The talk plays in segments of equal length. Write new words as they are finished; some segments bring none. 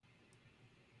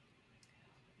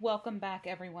Welcome back,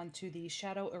 everyone, to the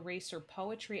Shadow Eraser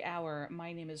Poetry Hour.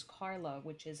 My name is Carla,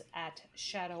 which is at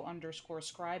shadow underscore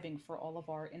scribing for all of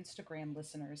our Instagram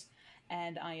listeners.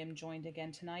 And I am joined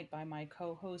again tonight by my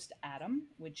co host, Adam,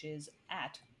 which is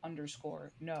at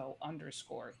underscore no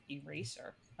underscore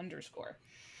eraser underscore.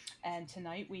 And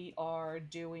tonight we are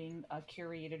doing a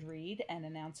curated read and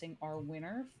announcing our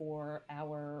winner for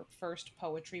our first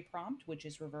poetry prompt, which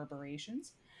is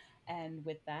Reverberations. And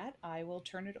with that, I will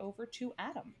turn it over to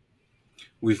Adam.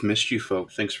 We've missed you,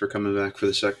 folk. Thanks for coming back for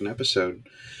the second episode.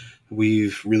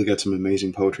 We've really got some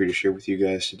amazing poetry to share with you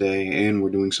guys today, and we're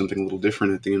doing something a little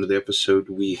different at the end of the episode.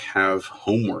 We have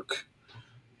homework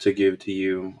to give to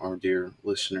you, our dear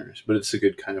listeners, but it's a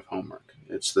good kind of homework.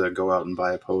 It's the go out and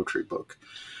buy a poetry book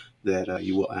that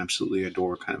you will absolutely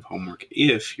adore kind of homework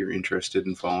if you're interested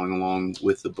in following along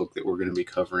with the book that we're going to be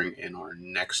covering in our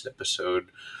next episode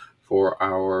for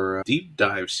our deep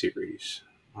dive series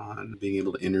on being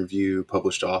able to interview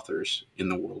published authors in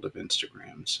the world of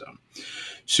Instagram. So,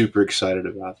 super excited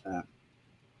about that.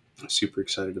 Super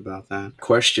excited about that.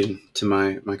 Question to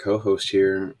my co-host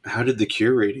here: how did the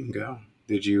curating go?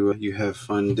 Did you have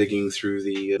fun digging through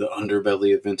the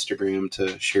underbelly of Instagram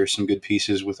to share some good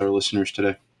pieces with our listeners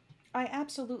today? I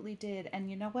absolutely did. And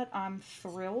you know what? I'm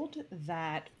thrilled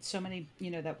that so many,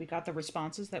 that we got the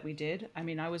responses that we did. I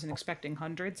mean, I wasn't expecting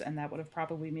hundreds, and that would have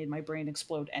probably made my brain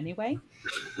explode anyway.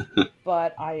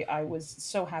 But I was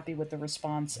so happy with the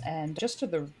response and just to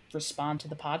the respond to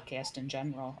the podcast in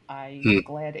general. I'm Hmm.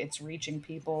 glad it's reaching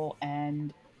people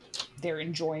and they're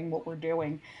enjoying what we're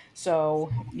doing.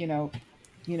 So,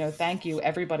 thank you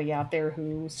everybody out there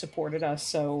who supported us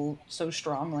so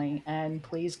strongly, and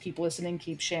please keep listening,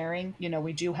 keep sharing.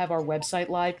 We do have our website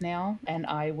live now, and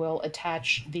I will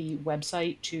attach the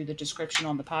website to the description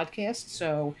on the podcast,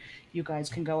 so you guys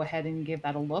can go ahead and give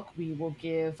that a look. We will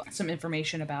give some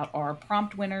information about our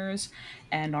prompt winners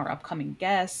and our upcoming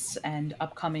guests and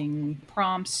upcoming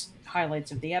prompts,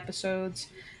 highlights of the episodes,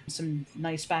 some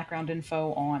nice background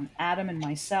info on Adam and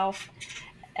myself.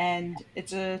 And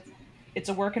it's a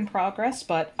work in progress,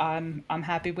 but I'm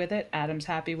happy with it. Adam's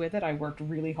happy with it. I worked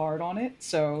really hard on it,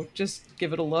 so just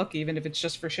give it a look, even if it's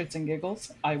just for shits and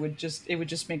giggles. It would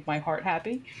just make my heart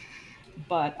happy.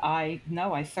 But I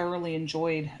know I thoroughly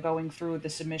enjoyed going through the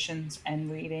submissions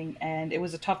and reading, and it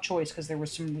was a tough choice because there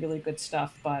was some really good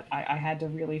stuff, but I had to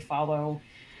really follow.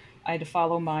 I had to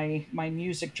follow my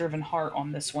music driven heart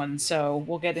on this one, so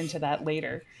we'll get into that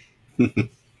later.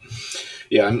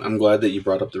 Yeah, I'm glad that you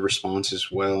brought up the response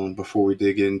as well. And before we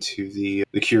dig into the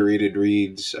curated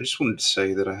reads, I just wanted to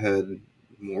say that I had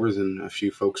more than a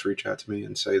few folks reach out to me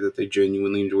and say that they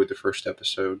genuinely enjoyed the first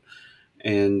episode.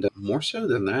 And more so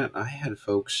than that, I had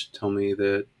folks tell me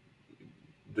that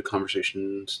the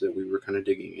conversations that we were kind of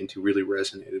digging into really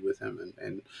resonated with them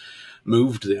and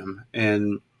moved them.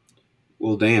 And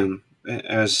well, damn,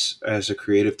 as a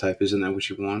creative type, isn't that what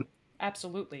you want?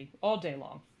 Absolutely, all day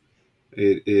long.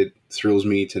 It thrills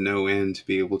me to no end to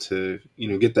be able to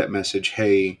get that message.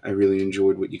 Hey, I really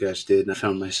enjoyed what you guys did, and I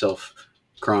found myself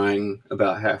crying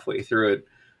about halfway through it.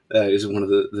 That is one of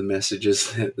the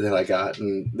messages that I got,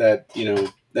 and that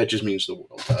just means the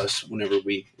world to us whenever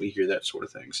we hear that sort of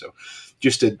thing. So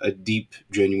just a deep,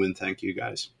 genuine thank you,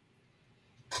 guys.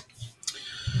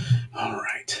 All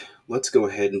right, let's go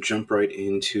ahead and jump right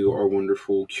into our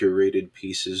wonderful curated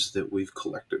pieces that we've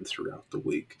collected throughout the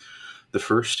week. The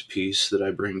first piece that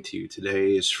I bring to you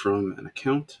today is from an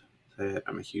account that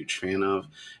I'm a huge fan of,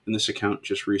 and this account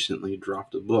just recently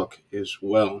dropped a book as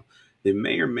well. They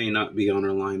may or may not be on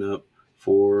our lineup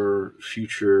for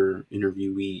future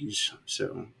interviewees,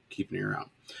 so keep an ear out.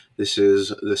 This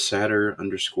is the Satyr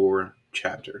underscore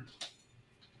chapter.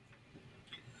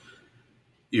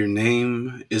 Your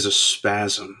name is a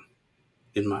spasm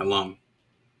in my lung,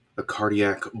 a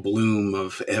cardiac bloom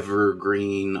of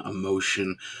evergreen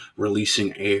emotion,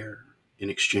 releasing air in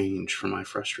exchange for my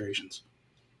frustrations.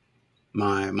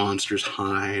 My monsters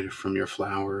hide from your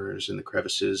flowers in the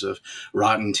crevices of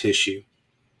rotten tissue,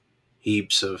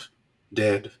 heaps of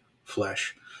dead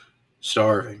flesh,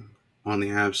 starving on the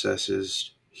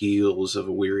abscesses, heels of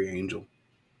a weary angel.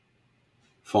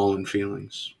 Fallen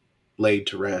feelings, laid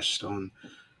to rest on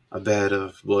a bed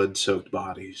of blood-soaked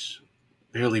bodies,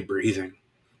 barely breathing,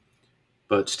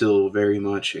 but still very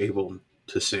much able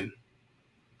to sin.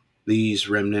 These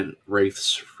remnant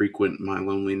wraiths frequent my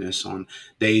loneliness on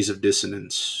days of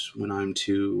dissonance when I'm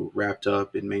too wrapped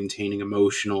up in maintaining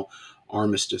emotional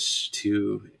armistice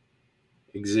to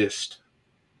exist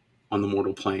on the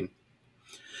mortal plane.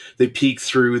 They peek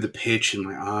through the pitch in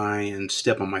my eye and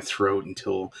step on my throat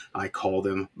until I call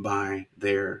them by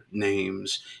their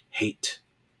names: hate,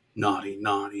 Naughty,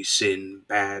 naughty sin,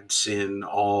 bad sin,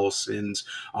 all sins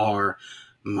are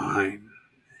mine.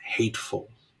 Hateful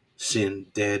sin,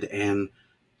 dead and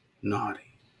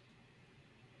naughty.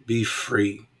 Be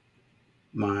free,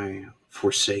 my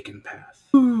forsaken path.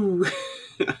 Ooh.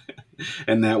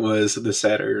 And that was the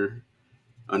Satyr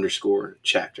underscore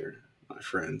chapter, my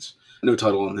friends. No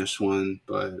title on this one,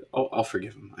 but I'll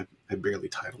forgive him. I barely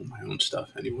title my own stuff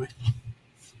anyway.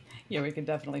 Yeah, we can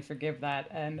definitely forgive that,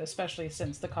 and especially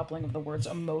since the coupling of the words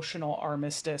emotional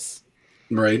armistice,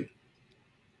 Right?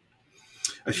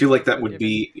 I feel you are like that would forgiven.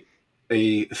 be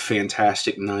a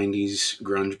fantastic 90s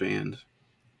grunge band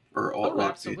or alt Oh, rock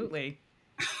band. absolutely.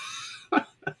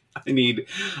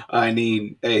 I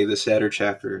need, hey, the Satyr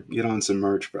chapter, get on some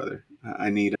merch, brother. I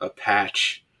need a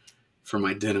patch for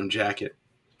my denim jacket.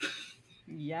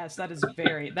 Yes, that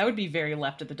would be very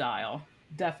left of the dial.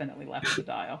 Definitely left of the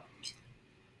dial.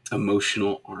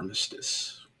 Emotional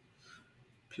armistice.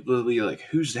 People will be like,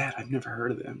 "Who's that? I've never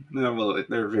heard of them." No, well,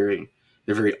 they're very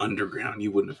underground.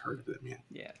 You wouldn't have heard of them yet.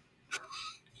 Yeah.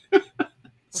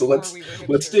 So Before we were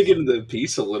let's dig hipsters. into the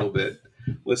piece a little bit.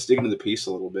 Let's dig into the piece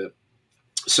a little bit.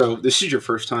 So this is your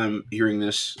first time hearing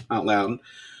this out loud.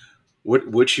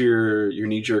 What's your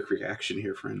knee jerk reaction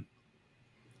here, friend?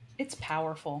 It's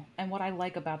powerful. And what I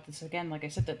like about this, again, like I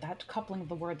said, that coupling of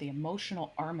the word, the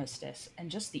emotional armistice, and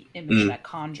just the image Mm, that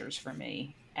conjures for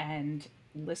me, and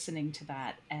listening to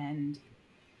that and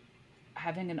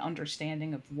having an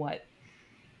understanding of what,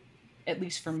 at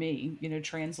least for me,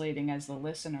 translating as the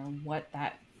listener, what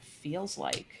that feels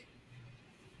like,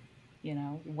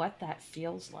 what that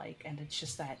feels like. And it's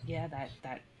just that, yeah,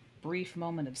 that brief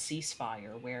moment of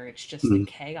ceasefire where it's just the mm,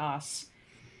 chaos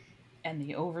and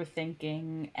the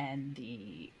overthinking and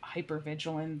the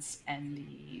hypervigilance and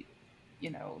the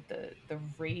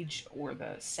rage or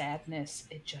the sadness.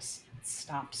 It just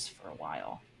stops for a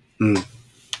while mm.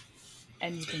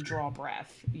 and you can draw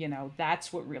breath.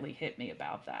 That's what really hit me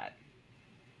about that.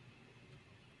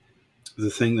 The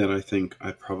thing that I think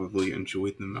I probably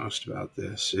enjoyed the most about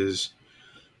this is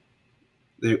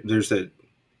there, there's that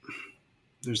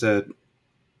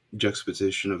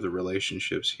juxtaposition of the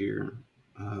relationships here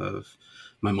of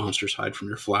my monsters hide from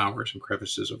your flowers and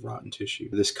crevices of rotten tissue.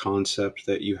 This concept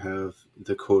that you have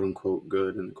the quote unquote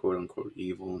good and the quote unquote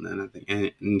evil, and then at the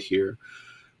end here,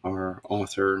 our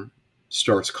author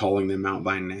starts calling them out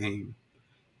by name.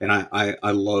 And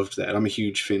I loved that. I'm a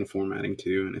huge fan of formatting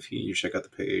too. And if you check out the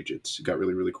page, it's got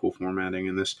really, really cool formatting.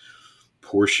 And this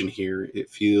portion here, it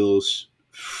feels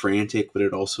frantic, but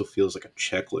it also feels like a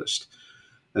checklist.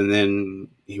 And then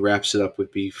he wraps it up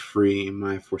with "Be free,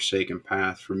 my forsaken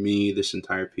path." For me, this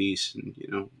entire piece,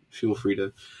 and feel free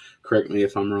to correct me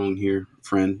if I'm wrong here,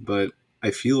 friend, but I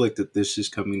feel like that this is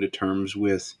coming to terms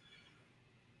with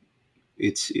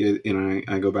and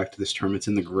I go back to this term. It's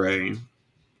in the gray.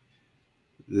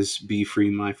 This "Be free,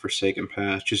 my forsaken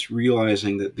path." Just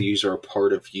realizing that these are a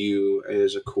part of you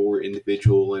as a core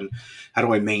individual, and how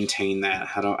do I maintain that?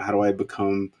 How do I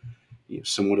become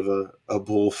somewhat of a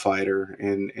bullfighter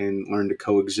and learn to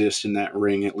coexist in that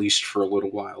ring at least for a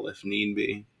little while if need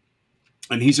be.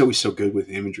 And he's always so good with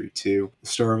imagery too.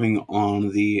 Starving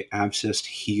on the abscessed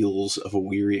heels of a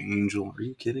weary angel. Are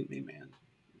you kidding me, man?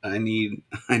 I need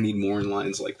I need more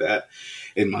lines like that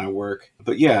in my work.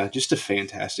 But yeah, just a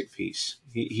fantastic piece.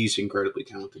 He's incredibly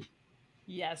talented.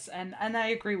 Yes, and I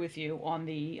agree with you on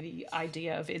the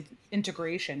idea of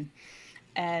integration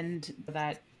and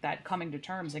that coming to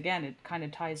terms. Again, it kind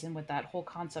of ties in with that whole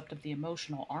concept of the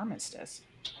emotional armistice,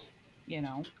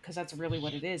 because that's really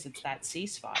what it is. It's that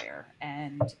ceasefire.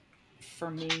 And for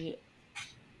me,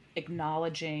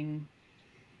 acknowledging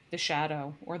the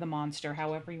shadow or the monster,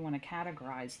 however you want to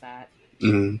categorize that,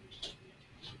 Mm,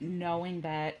 knowing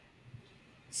that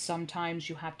sometimes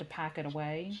you have to pack it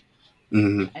away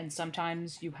mm. and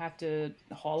sometimes you have to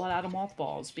haul it out of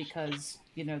mothballs because,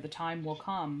 the time will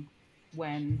come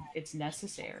when it's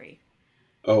necessary.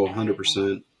 Oh, And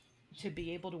 100%. to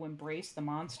be able to embrace the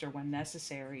monster when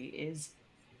necessary is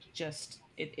just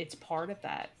it's part of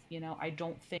that. I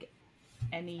don't think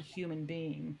any human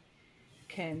being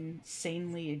can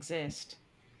sanely exist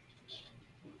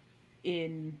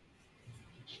in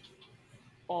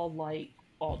all light,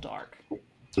 all dark.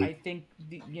 I think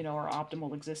our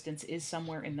optimal existence is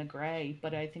somewhere in the gray,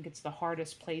 but I think it's the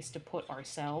hardest place to put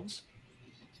ourselves,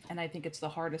 and I think it's the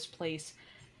hardest place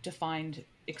to find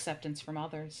acceptance from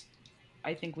others.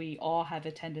 I think we all have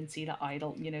a tendency to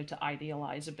to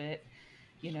idealize a bit,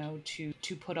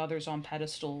 to put others on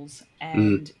pedestals,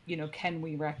 Mm, and can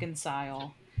we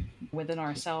reconcile within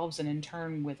ourselves and in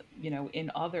turn with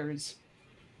in others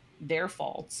their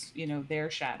faults,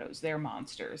 their shadows, their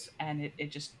monsters. And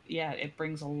it just, yeah, it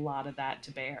brings a lot of that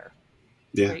to bear.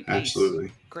 Yeah, Great piece.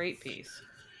 absolutely. Great piece.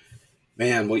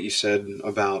 Man, what you said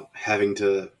about having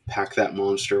to pack that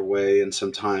monster away and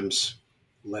sometimes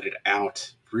let it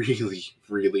out really,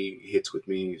 really hits with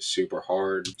me super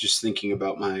hard. Just thinking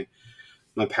about my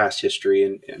past history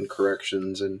and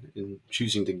corrections and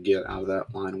choosing to get out of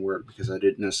that line of work because I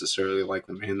didn't necessarily like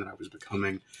the man that I was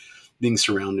becoming. Being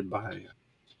surrounded by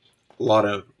a lot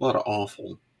of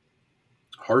awful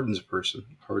hardens a person,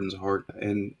 hardens a heart,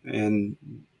 and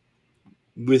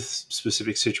with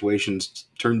specific situations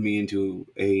turned me into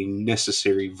a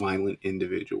necessary violent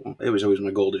individual. It was always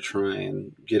my goal to try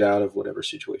and get out of whatever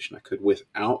situation I could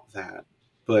without that,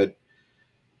 but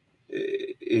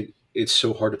it's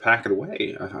so hard to pack it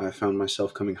away. I found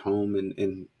myself coming home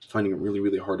and finding it really,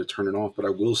 really hard to turn it off. But I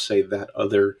will say that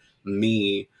other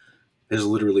me has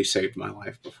literally saved my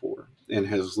life before and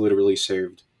has literally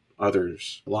saved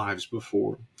others' lives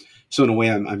before. So in a way,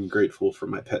 I'm grateful for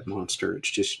my pet monster. It's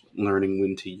just learning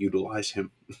when to utilize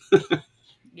him.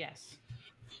 Yes.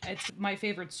 It's my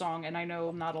favorite song, and I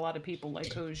know not a lot of people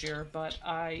like Hozier, but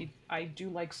I do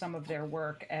like some of their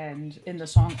work. And in the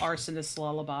song Arsonist's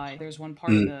Lullaby, there's one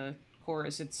part of Mm, the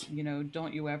chorus, it's,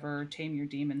 don't you ever tame your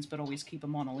demons, but always keep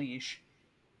them on a leash.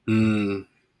 mm,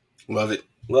 love it.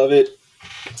 Love it.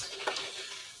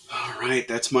 All right,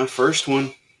 that's my first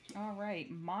one. All right,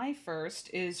 my first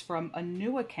is from a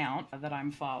new account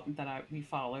that we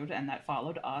followed and that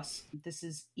followed us. This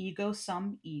is Ego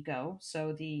Sum Ego.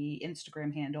 So the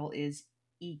Instagram handle is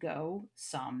Ego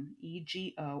Sum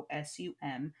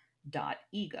EGOSUM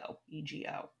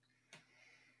 .ego.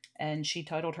 And she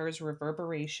titled hers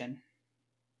Reverberation.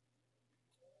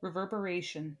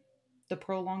 Reverberation, the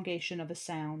prolongation of a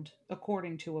sound,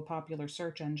 according to a popular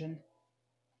search engine.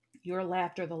 Your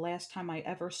laughter the last time I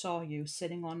ever saw you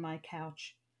sitting on my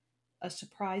couch. A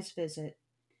surprise visit,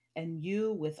 and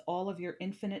you with all of your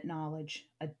infinite knowledge,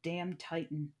 a damn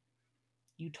titan.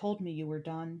 You told me you were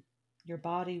done. Your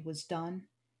body was done.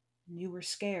 And you were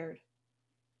scared.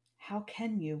 How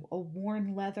can you, a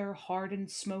worn leather, hardened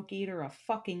smoke eater, a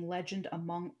fucking legend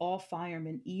among all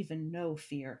firemen, even know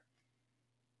fear?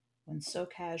 When so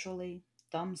casually,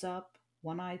 thumbs up,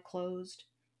 one eye closed,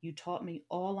 you taught me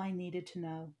all I needed to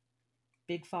know.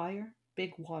 Big fire,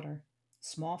 big water.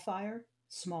 Small fire,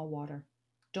 small water.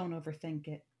 Don't overthink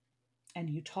it. And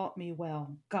you taught me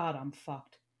well. God, I'm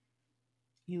fucked.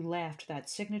 You laughed, that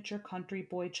signature country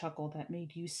boy chuckle that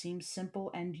made you seem simple,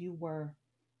 and you were.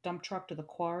 Dump truck to the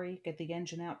quarry, get the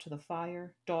engine out to the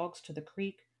fire, dogs to the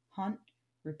creek, hunt,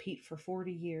 repeat for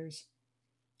 40 years.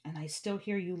 And I still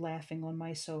hear you laughing on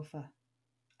my sofa.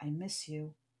 I miss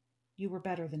you. You were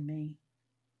better than me.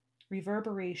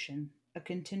 Reverberation, a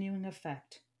continuing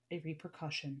effect, a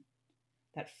repercussion.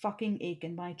 That fucking ache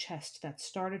in my chest that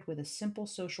started with a simple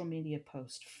social media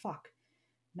post. Fuck.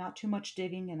 Not too much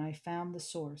digging, and I found the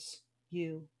source.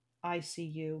 You.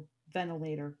 ICU.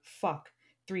 Ventilator. Fuck.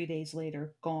 3 days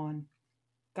later, gone.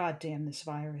 God damn this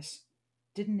virus.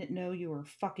 Didn't it know you were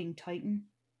fucking Titan?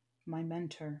 My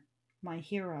mentor. My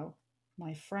hero.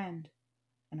 My friend.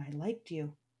 And I liked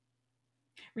you.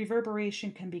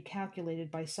 Reverberation can be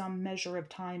calculated by some measure of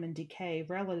time and decay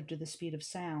relative to the speed of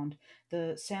sound,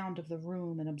 the sound of the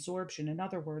room and absorption, in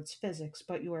other words, physics,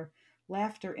 but your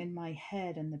laughter in my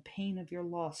head and the pain of your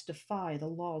loss defy the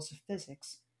laws of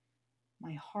physics.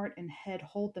 My heart and head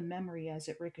hold the memory as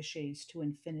it ricochets to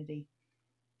infinity,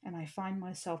 and I find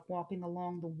myself walking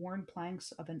along the worn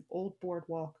planks of an old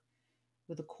boardwalk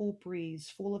with a cool breeze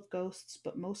full of ghosts,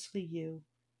 but mostly you,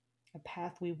 a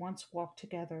path we once walked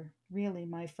together, really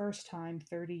my first time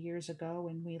 30 years ago,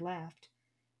 and we laughed.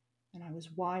 And I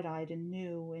was wide eyed and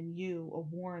new, and you, a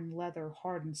worn, leather,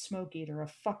 hardened smoke eater, a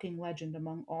fucking legend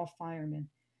among all firemen.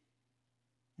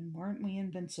 And weren't we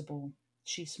invincible?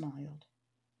 She smiled.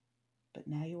 But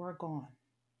now you are gone.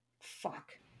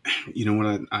 Fuck. You know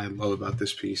what I love about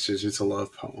this piece is it's a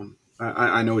love poem.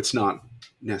 I know it's not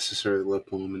necessarily a love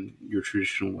poem in your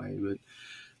traditional way, but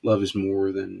love is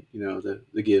more than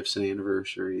the gifts and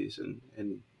anniversaries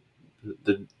and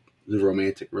the the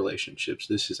romantic relationships.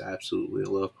 This is absolutely a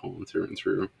love poem through and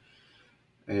through.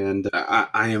 And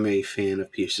I am a fan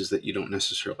of pieces that you don't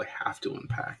necessarily have to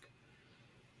unpack.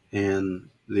 And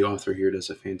the author here does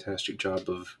a fantastic job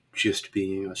of just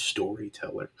being a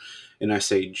storyteller. And I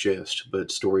say just,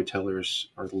 but storytellers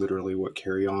are literally what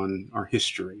carry on our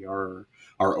history, our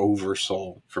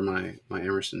oversoul for my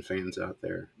Emerson fans out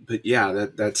there. But yeah,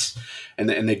 that's and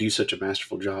they do such a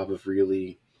masterful job of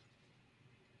really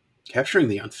capturing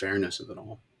the unfairness of it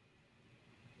all.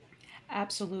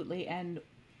 Absolutely. And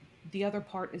the other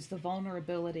part is the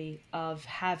vulnerability of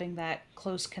having that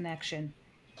close connection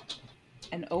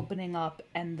and opening up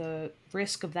and the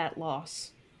risk of that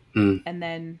loss, Mm, and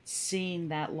then seeing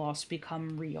that loss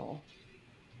become real,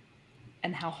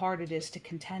 and how hard it is to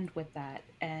contend with that,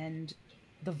 and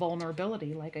the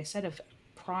vulnerability, like I said, of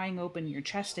prying open your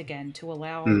chest again to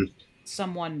allow mm,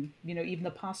 someone, even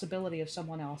the possibility of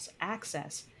someone else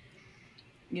access,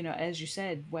 as you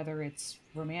said, whether it's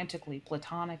romantically,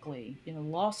 platonically,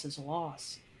 loss is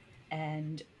loss.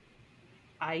 And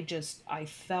I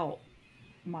felt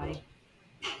my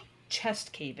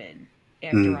chest cave in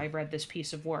after mm. I read this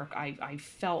piece of work. I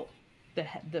felt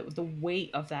the weight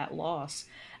of that loss,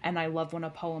 and I love when a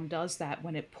poem does that,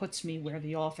 when it puts me where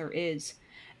the author is,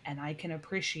 and I can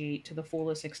appreciate to the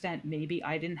fullest extent. Maybe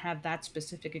I didn't have that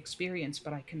specific experience,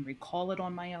 but I can recall it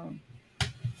on my own,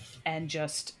 and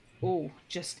just, oh,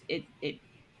 just it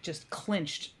just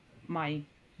clinched my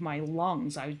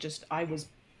lungs. I was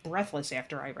breathless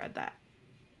after I read that.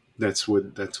 That's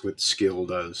what skill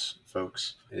does,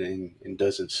 folks, and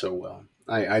does it so well.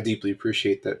 I deeply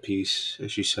appreciate that piece.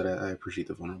 As you said, I appreciate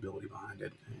the vulnerability behind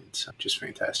it. It's just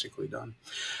fantastically done.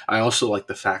 I also like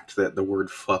the fact that the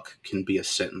word "fuck" can be a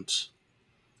sentence.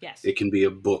 Yes. It can be a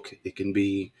book. It can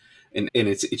be, and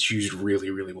it's used really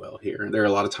really well here. There are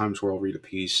a lot of times where I'll read a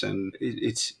piece and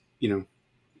it's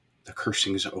the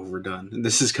cursing is overdone. And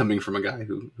this is coming from a guy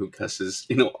who cusses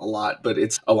a lot, but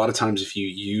it's a lot of times if you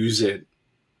use it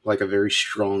like a very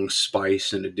strong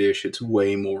spice in a dish, it's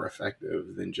way more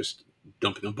effective than just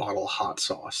dumping a bottle of hot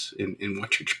sauce in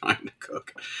what you're trying to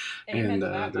cook. Amen And to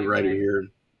that, the my writer friend. here,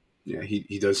 yeah,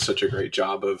 he does such a great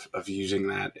job of using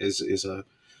that as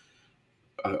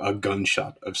a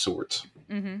gunshot of sorts.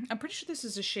 I'm pretty sure this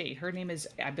is a she. Her name is,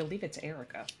 I believe it's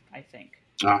Erica, I think.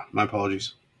 Ah, my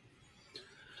apologies.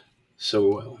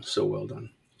 So well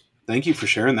done. Thank you for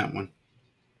sharing that one.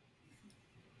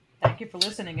 Thank you for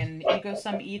listening. And Ego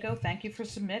Some Ego, thank you for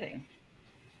submitting.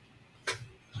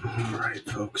 All right,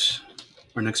 folks.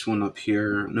 Our next one up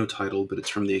here, no title, but it's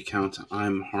from the account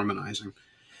I'm Harmonizing.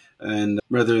 And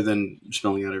rather than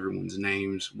spelling out everyone's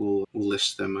names, we'll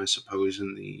list them, I suppose,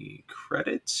 in the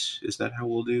credits. Is that how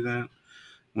we'll do that?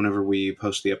 Whenever we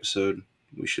post the episode,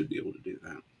 we should be able to do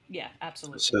that. Yeah,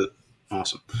 absolutely. So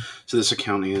awesome. So this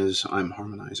account is I'm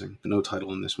Harmonizing. No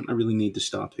title in this one. I really need to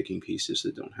stop picking pieces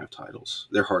that don't have titles.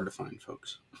 They're hard to find,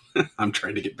 folks. I'm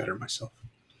trying to get better myself.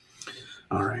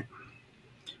 All right.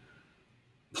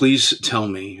 Please tell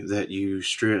me that you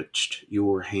stretched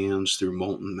your hands through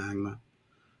molten magma,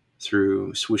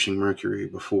 through swishing mercury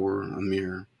before a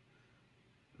mirror,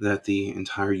 that the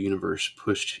entire universe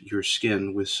pushed your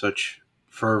skin with such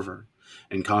fervor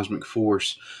and cosmic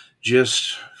force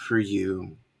just for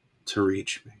you to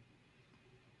reach me.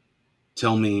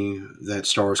 Tell me that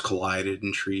stars collided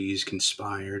and trees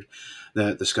conspired,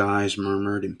 that the skies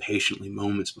murmured impatiently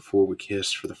moments before we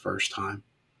kissed for the first time,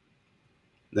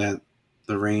 that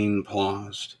the rain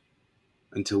paused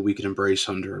until we could embrace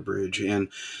under a bridge and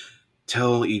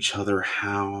tell each other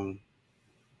how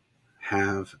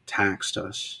have taxed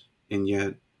us in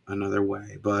yet another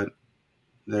way, but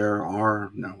there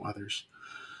are no others.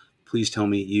 Please tell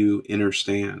me you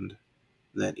understand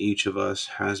that each of us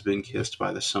has been kissed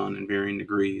by the sun in varying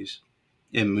degrees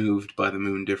and moved by the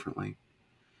moon differently.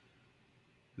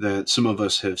 That some of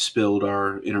us have spilled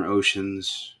our inner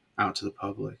oceans out to the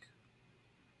public.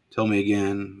 Tell me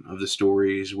again of the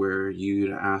stories where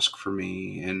you'd ask for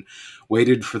me and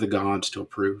waited for the gods to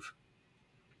approve.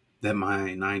 That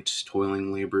my nights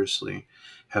toiling laboriously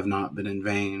have not been in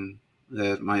vain.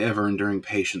 That my ever enduring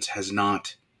patience has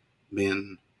not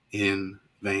been in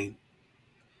vain.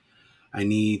 I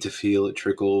need to feel it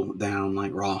trickle down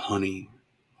like raw honey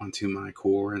onto my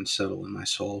core and settle in my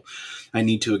soul. I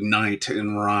need to ignite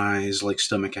and rise like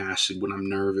stomach acid when I'm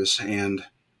nervous, and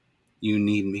you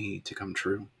need me to come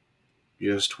true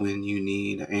just when you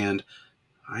need, and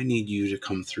I need you to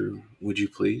come through. Would you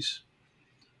please?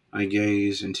 I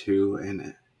gaze into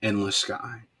an endless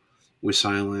sky with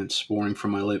silence pouring from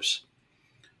my lips.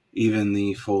 Even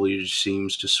the foliage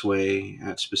seems to sway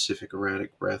at specific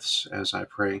erratic breaths as I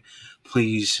pray.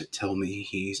 Please tell me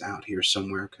he's out here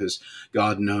somewhere, because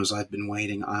God knows I've been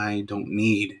waiting. I don't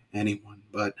need anyone,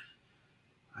 but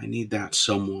I need that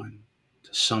someone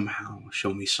to somehow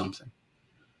show me something.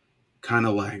 Kind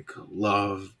of like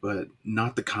love, but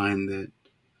not the kind that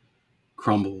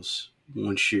crumbles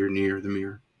once you're near the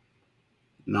mirror.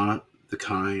 Not the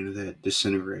kind that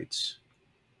disintegrates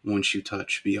once you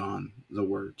touch beyond the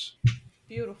words.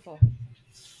 Beautiful.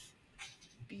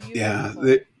 Yeah,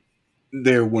 Beautiful.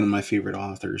 they're one of my favorite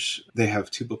authors. They have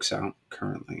two books out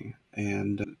currently.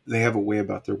 and they have a way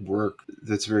about their work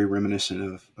that's very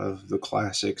reminiscent of the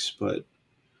classics, but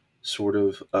sort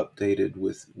of updated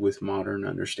with modern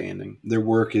understanding. Their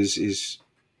work is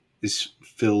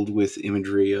filled with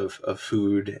imagery of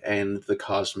food and the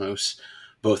cosmos,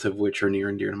 both of which are near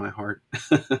and dear to my heart.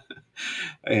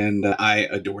 And I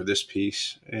adore this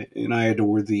piece, and I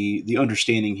adore the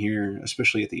understanding here,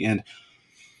 especially at the end.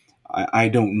 I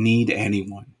don't need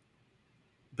anyone,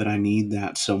 but I need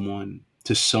that someone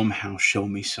to somehow show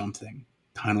me something,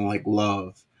 kind of like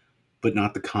love, but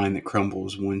not the kind that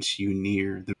crumbles once you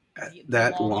near. The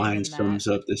That longing line in that. sums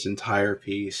up this entire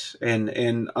piece,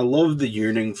 and I love the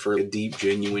yearning for a deep,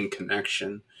 genuine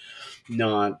connection,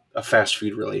 not a fast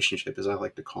food relationship, as I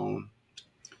like to call them.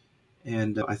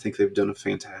 And I think they've done a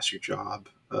fantastic job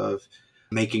of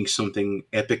making something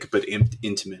epic but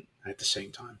intimate at the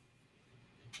same time.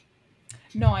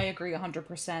 No, I agree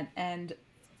 100%. And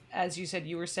as you said,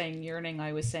 you were saying yearning,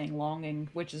 I was saying longing,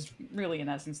 which is really in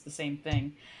essence the same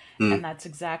thing. And Mm, that's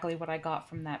exactly what I got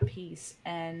from that piece.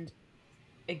 And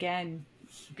again,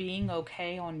 being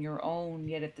okay on your own,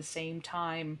 yet at the same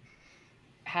time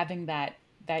having that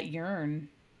yearn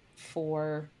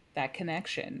for that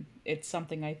connection. It's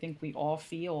something I think we all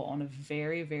feel on a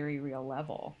very, very real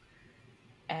level.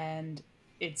 And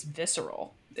it's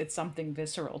visceral. It's something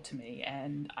visceral to me.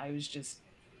 And I was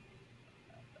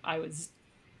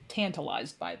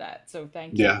tantalized by that. So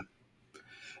thank yeah, you.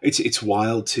 it's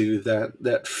wild too,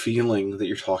 that feeling that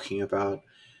you're talking about.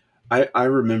 I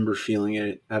remember feeling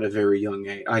it at a very young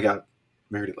age. I got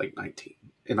married at like 19,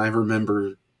 and I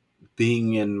remember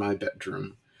being in my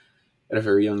bedroom at a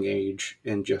very young age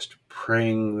and just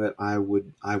praying that I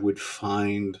would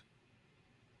find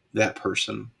that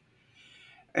person,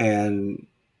 and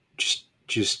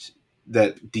just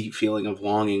that deep feeling of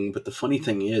longing. But the funny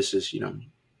thing is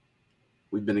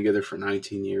we've been together for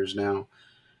 19 years now,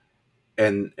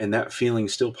 and that feeling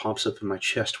still pops up in my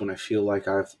chest when I feel like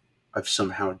I've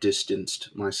somehow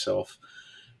distanced myself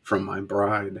from my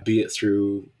bride, be it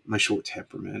through my short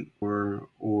temperament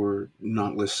or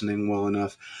not listening well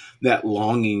enough. That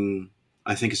longing,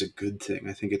 I think, is a good thing.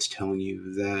 I think it's telling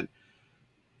you that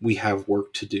we have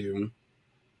work to do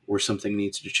or something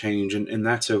needs to change, and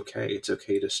that's okay. It's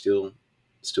okay to still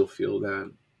feel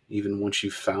that even once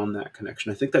you've found that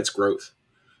connection. I think that's growth.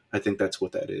 I think that's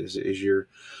what that is your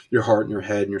heart and your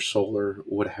head and your soul or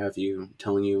what have you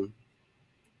telling you,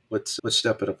 let's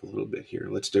step it up a little bit here.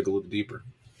 Let's dig a little deeper.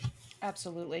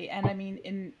 Absolutely. And I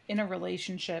mean in a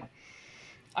relationship,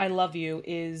 I love you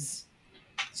is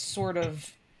sort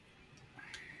of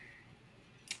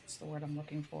what's the word I'm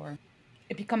looking for?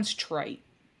 It becomes trite.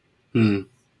 Hmm.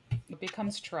 It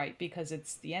becomes trite because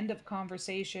it's the end of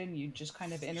conversation, you just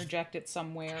kind of interject it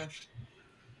somewhere.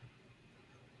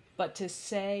 But to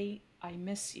say I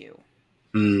miss you,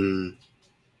 Hmm.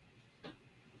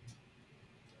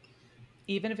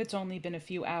 even if it's only been a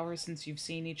few hours since you've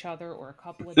seen each other or a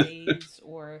couple of days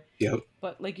or Yep.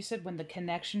 but like you said when the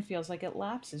connection feels like it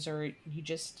lapses or you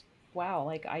just wow,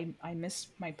 like I miss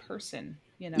my person,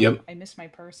 you know? Yep. I miss my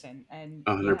person and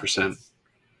A hundred yeah, percent. it's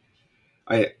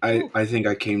I whew, I think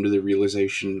I came to the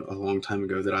realization a long time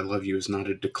ago that I love you is not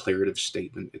a declarative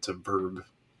statement. It's a verb.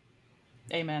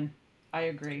 amen. I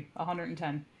agree.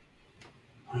 110.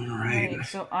 All All right. right,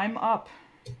 so I'm up.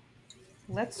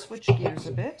 Let's switch gears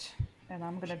a bit and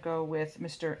I'm going to go with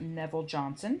Mr. Neville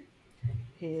Johnson.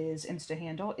 His Insta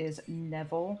handle is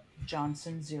Neville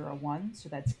Johnson 01. So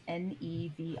that's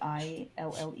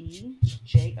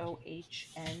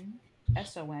NEVILLEJOHNSON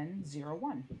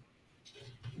 01.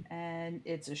 And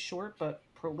it's a short but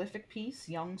prolific piece,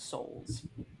 Young Souls.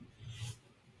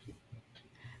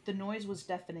 The noise was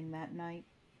deafening that night.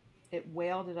 It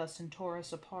wailed at us and tore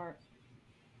us apart.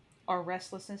 Our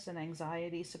restlessness and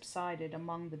anxiety subsided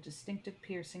among the distinctive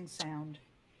piercing sound.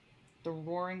 The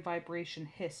roaring vibration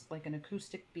hissed like an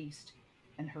acoustic beast,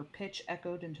 and her pitch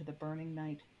echoed into the burning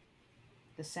night.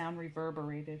 The sound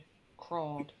reverberated,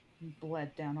 crawled, and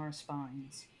bled down our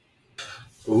spines.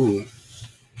 Ooh,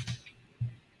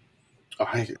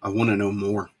 I want to know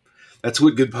more. That's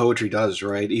what good poetry does,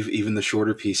 right? Even the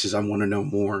shorter pieces, I want to know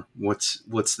more. What's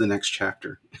the next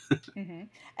chapter? Hmm.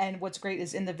 And what's great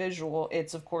is in the visual,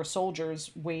 it's of course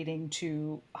soldiers waiting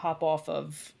to hop off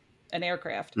of an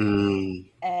aircraft. Mm,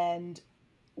 And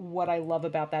what I love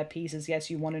about that piece is yes,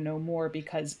 you want to know more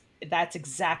because that's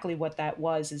exactly what that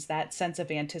was, is that sense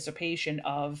of anticipation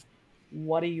of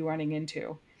what are you running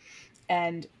into?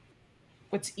 And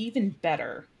what's even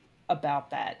better about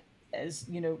that, as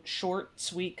you know, short,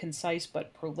 sweet, concise,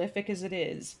 but prolific as it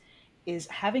is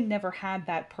having never had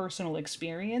that personal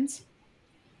experience,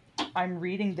 I'm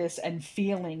reading this and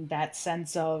feeling that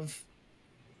sense of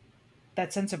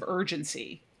that sense of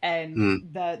urgency, and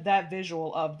Mm, that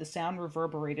visual of the sound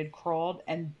reverberated, crawled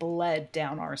and bled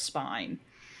down our spine.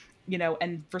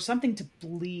 And for something to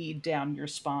bleed down your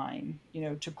spine,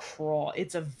 to crawl,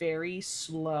 it's a very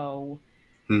slow.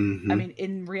 I hmm. mean,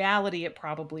 in reality, it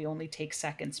probably only takes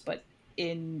seconds, but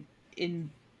in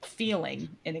feeling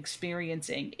and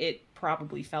experiencing, it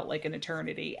probably felt like an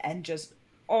eternity. And just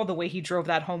all the way he drove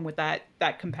that home with that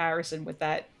comparison, with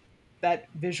that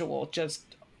visual,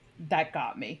 just that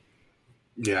got me.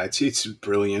 Yeah, it's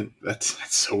brilliant.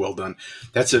 That's so well done.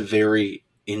 That's a very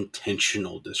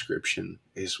intentional description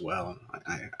as well.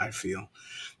 I feel,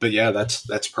 but yeah,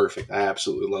 that's perfect. I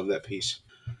absolutely love that piece.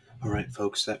 All right,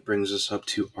 folks, that brings us up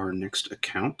to our next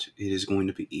account. It is going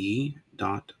to be E.R.X.Poetry.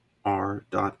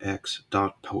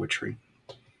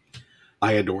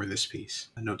 I adore this piece.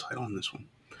 No title on this one.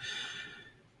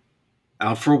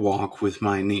 Out for a walk with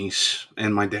my niece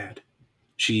and my dad.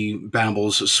 She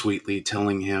babbles sweetly,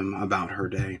 telling him about her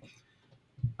day.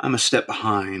 I'm a step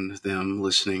behind them,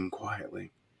 listening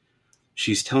quietly.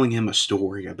 She's telling him a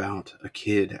story about a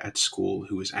kid at school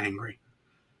who is angry.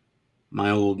 My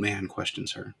old man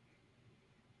questions her.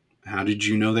 How did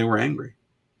you know they were angry?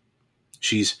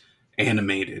 She's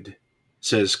animated,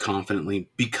 says confidently,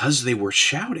 because they were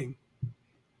shouting.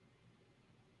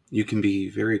 You can be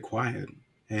very quiet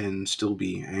and still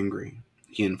be angry,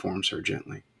 he informs her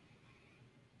gently.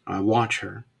 I watch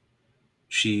her.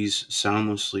 She's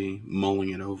soundlessly mulling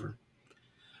it over.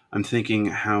 I'm thinking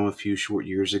how a few short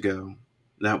years ago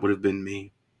that would have been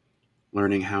me,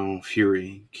 learning how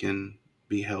fury can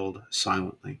be held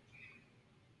silently.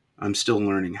 I'm still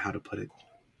learning how to put it.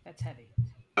 That's heavy.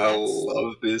 I That's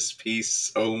love this piece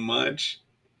so much.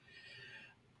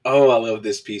 Oh, I love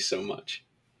this piece so much.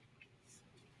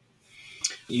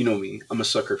 You know me, I'm a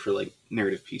sucker for like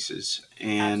narrative pieces,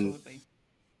 and absolutely.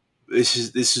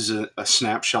 this is a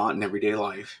snapshot in everyday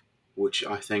life, which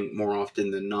I think more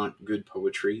often than not good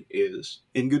poetry is.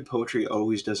 And good poetry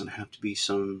always doesn't have to be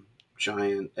some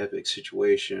giant epic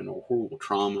situation or horrible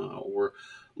trauma or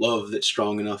love that's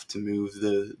strong enough to move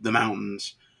the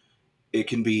mountains. It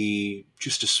can be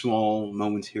just a small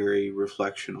momentary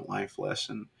reflection, a life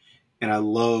lesson. And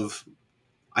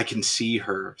I can see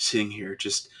her sitting here,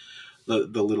 just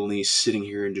the little niece sitting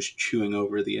here and just chewing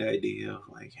over the idea of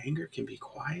like anger can be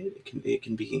quiet. It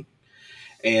can be,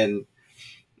 and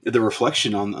the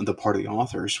reflection on the part of the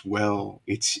authors. Well,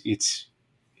 it's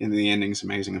in the ending's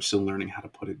amazing. I'm still learning how to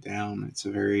put it down. It's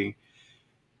a very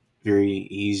very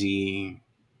easy,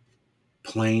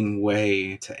 plain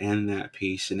way to end that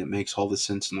piece, and it makes all the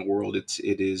sense in the world. It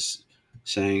is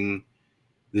saying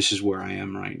this is where I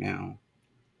am right now,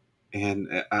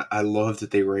 and I love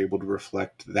that they were able to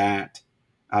reflect that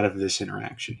out of this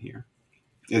interaction here.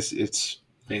 It's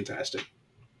fantastic.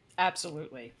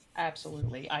 Absolutely.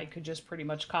 Absolutely. I could just pretty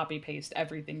much copy paste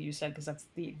everything you said, because that's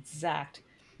the exact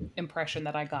impression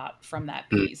that I got from that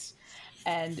Mm, piece.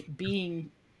 And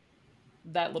being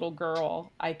that little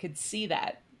girl, I could see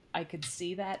that. I could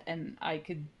see that, and I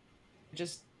could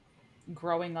just,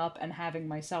 growing up and having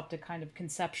myself to kind of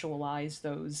conceptualize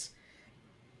those,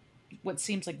 what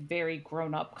seems like very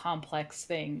grown up complex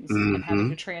things, and having mm-hmm.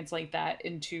 to translate that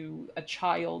into a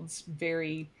child's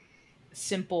very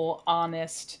simple,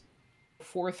 honest,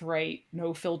 forthright,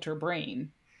 no filter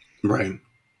brain, Right.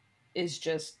 is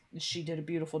just, she did a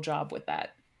beautiful job with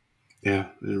that. Yeah.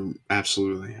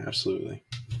 Absolutely. Absolutely.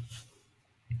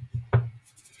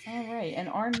 All right, and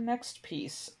our next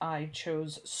piece, I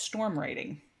chose storm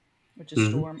writing, which is Mm-hmm.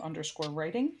 storm underscore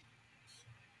writing.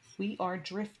 We are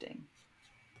drifting,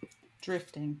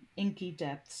 drifting, inky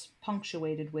depths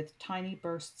punctuated with tiny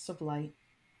bursts of light,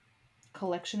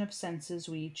 collection of senses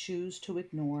we choose to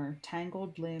ignore,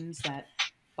 tangled limbs that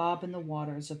bob in the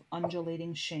waters of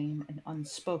undulating shame and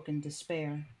unspoken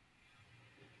despair.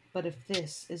 But if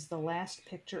this is the last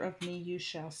picture of me, you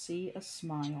shall see a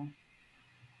smile.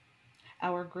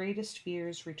 Our greatest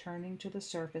fears returning to the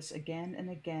surface again and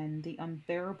again, the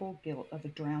unbearable guilt of a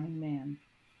drowning man.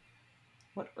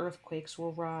 What earthquakes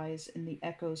will rise in the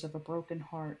echoes of a broken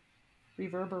heart,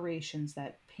 reverberations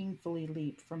that painfully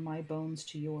leap from my bones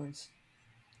to yours.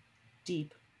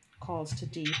 Deep calls to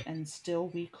deep, and still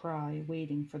we cry,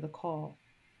 waiting for the call,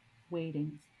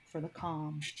 waiting for the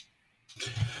calm.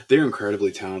 They're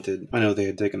incredibly talented. I know they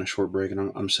had taken a short break,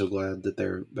 and I'm so glad that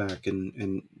they're back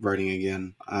and writing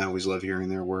again. I always love hearing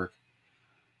their work.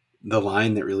 The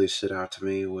line that really stood out to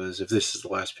me was, "If this is the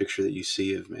last picture that you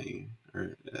see of me,"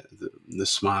 or the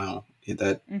smile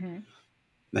Mm-hmm.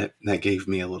 that gave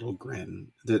me a little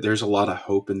grin. There's a lot of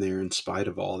hope in there, in spite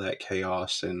of all that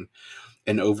chaos and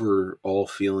an overall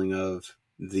feeling of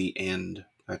the end.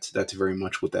 That's very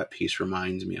much what that piece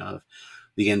reminds me of.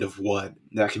 The end of what?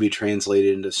 That can be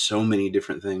translated into so many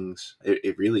different things.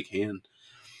 It really can.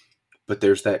 But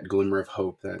there's that glimmer of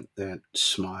hope, that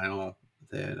smile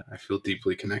that I feel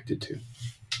deeply connected to.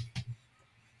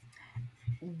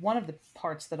 One of the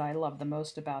parts that I love the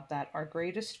most about that, our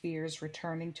greatest fears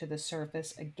returning to the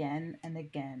surface again and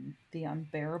again, the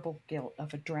unbearable guilt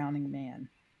of a drowning man.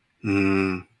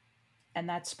 Mm, And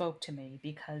that spoke to me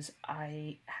because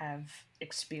I have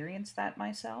experienced that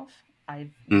myself.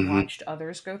 I've mm-hmm, watched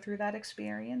others go through that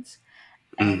experience,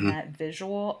 and mm-hmm. that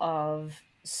visual of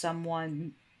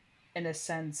someone, in a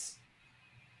sense,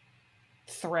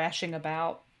 thrashing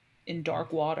about in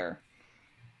dark water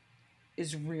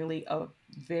is really a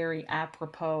very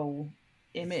apropos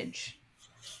image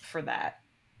for that.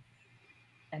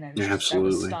 And it was just, that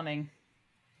was Absolutely. stunning.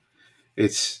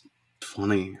 It's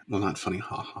funny. Well, not funny,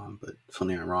 haha, but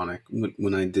funny, ironic.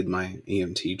 When I did my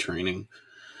EMT training,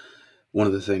 one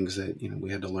of the things that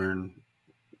we had to learn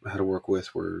how to work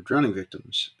with were drowning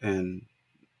victims, and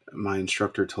my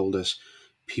instructor told us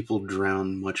people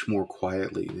drown much more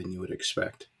quietly than you would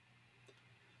expect,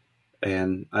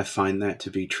 and I find that to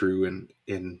be true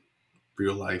in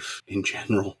real life in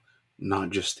general, not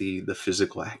just the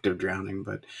physical act of drowning,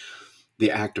 but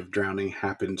the act of drowning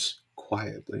happens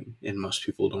quietly, and most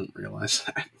people don't realize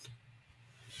that.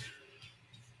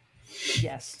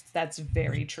 Yes, that's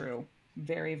very true.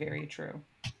 Very, very true.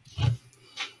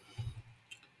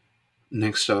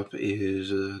 Next up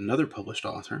is another published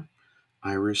author,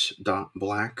 Iris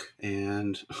Black,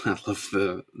 and I love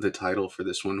the title for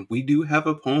this one. We do have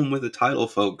a poem with a title,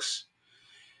 folks.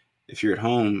 If you're at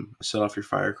home, set off your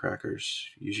firecrackers,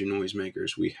 use your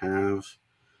noisemakers. We have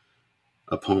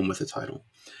a poem with a title.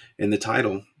 And the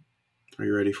title, are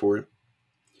you ready for it?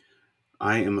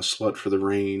 I am a slut for the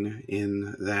rain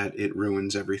in that it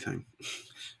ruins everything.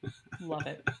 Love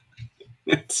it.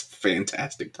 It's a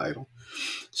fantastic title.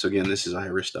 So again, this is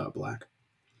Iris Black.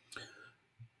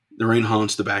 The rain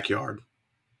haunts the backyard.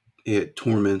 It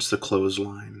torments the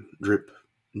clothesline. Drip,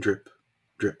 drip,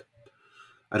 drip.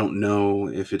 I don't know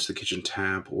if it's the kitchen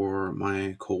tap or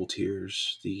my cold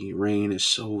tears. The rain is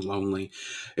so lonely.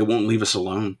 It won't leave us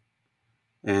alone.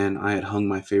 And I had hung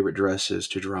my favorite dresses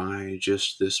to dry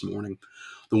just this morning.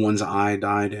 The ones I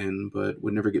died in but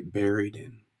would never get buried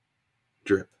in.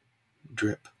 Drip,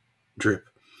 drip, drip.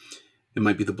 It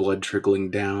might be the blood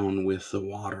trickling down with the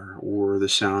water or the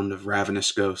sound of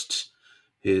ravenous ghosts.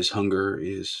 His hunger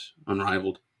is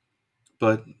unrivaled,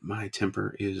 but my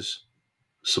temper is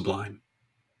sublime.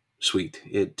 Sweet.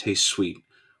 It tastes sweet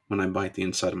when I bite the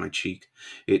inside of my cheek.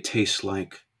 It tastes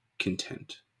like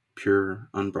content, pure,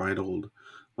 unbridled,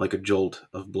 like a jolt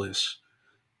of bliss.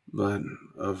 But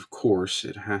of course,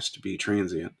 it has to be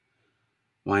transient.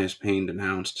 Why is pain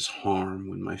denounced as harm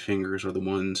when my fingers are the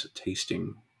ones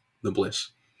tasting the bliss?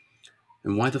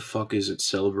 And why the fuck is it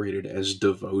celebrated as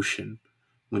devotion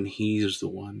when he's the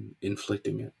one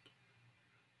inflicting it?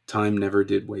 Time never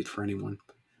did wait for anyone.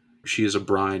 She is a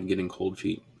bride getting cold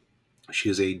feet. She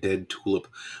is a dead tulip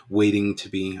waiting to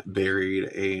be buried,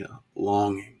 a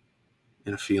longing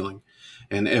and a feeling,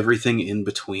 and everything in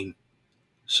between.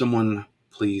 Someone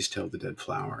please tell the dead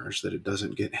flowers that it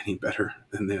doesn't get any better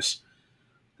than this.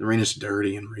 The rain is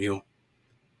dirty and real,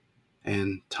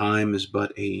 and time is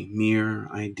but a mere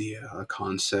idea, a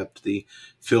concept, the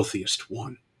filthiest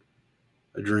one,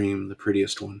 a dream, the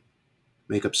prettiest one.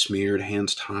 Makeup smeared,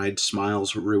 hands tied,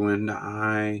 smiles ruined.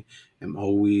 I am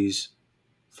always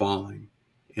falling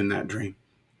in that dream.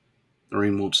 The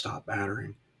rain won't stop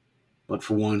battering. But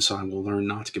for once, I will learn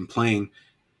not to complain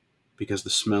because the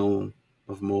smell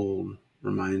of mold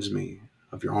reminds me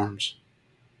of your arms.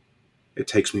 It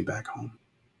takes me back home.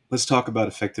 Let's talk about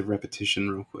effective repetition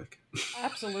real quick.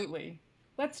 Absolutely.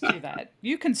 Let's do that.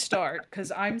 You can start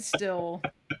cuz I'm still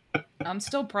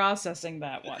processing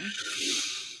that one.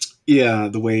 Yeah,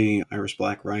 the way Iris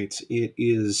Black writes,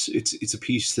 it's a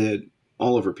piece that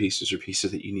all of her pieces are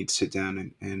pieces that you need to sit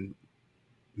down and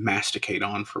masticate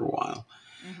on for a while.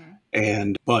 Mhm.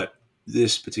 And but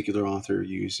this particular author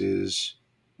uses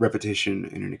repetition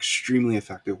in an extremely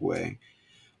effective way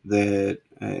that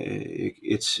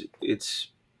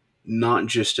it's not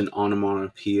just an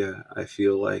onomatopoeia. I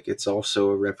feel like it's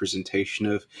also a representation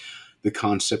of the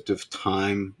concept of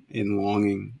time and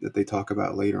longing that they talk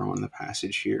about later on in the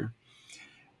passage here.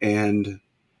 And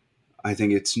I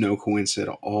think it's no coincidence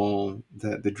at all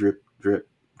that the drip, drip,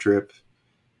 drip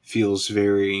feels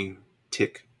very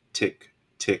tick, tick,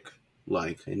 tick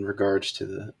like in regards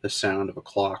to the sound of a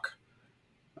clock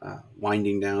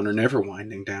winding down or never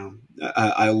winding down.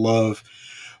 I love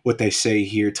what they say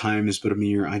here: time is but a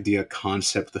mere idea,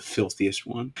 concept, the filthiest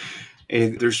one.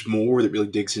 And there's more that really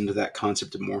digs into that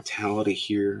concept of mortality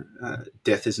here.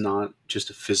 Death is not just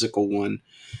a physical one.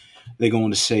 They go on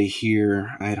to say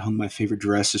here, I had hung my favorite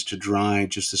dresses to dry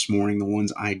just this morning, the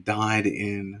ones I died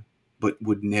in, but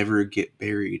would never get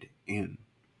buried in.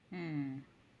 Hmm.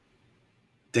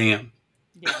 Damn.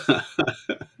 Yes.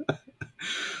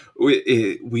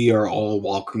 We are all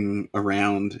walking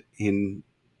around in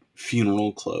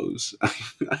funeral clothes.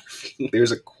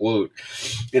 There's a quote,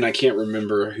 and I can't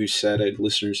remember who said it.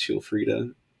 Listeners, feel free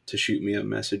to shoot me a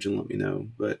message and let me know.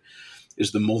 But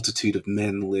is the multitude of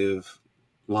men live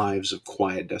lives of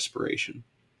quiet desperation,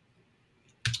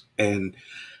 and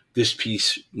this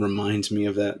piece reminds me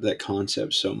of that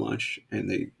concept so much,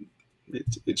 and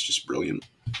it's just brilliant.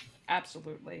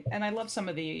 Absolutely. And I love some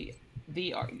of the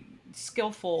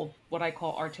skillful, what I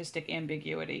call artistic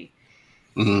ambiguity,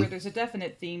 where Mm-hmm. there's a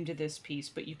definite theme to this piece,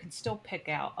 but you can still pick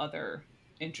out other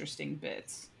interesting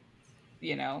bits,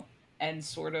 you know, and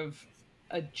sort of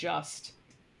adjust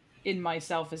in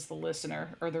myself as the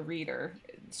listener or the reader,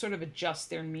 sort of adjust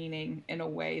their meaning in a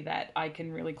way that I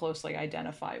can really closely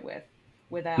identify with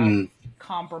without Mm.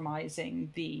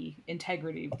 compromising the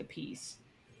integrity of the piece.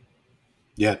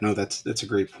 Yeah, no, that's a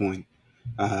great point.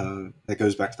 That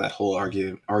goes back to that whole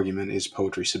argument: is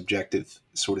poetry subjective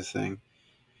sort of thing.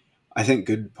 I think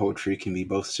good poetry can be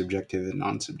both subjective and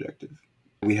non-subjective.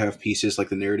 We have pieces like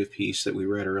the narrative piece that we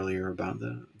read earlier about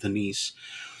the niece,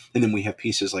 and then we have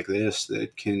pieces like this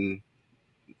that can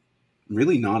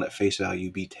really not at face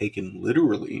value be taken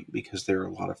literally, because there are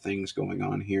a lot of things going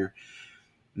on here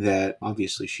that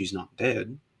obviously she's not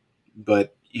dead,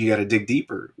 but you got to dig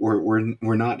deeper.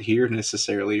 We're not here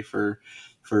necessarily for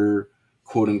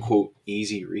quote unquote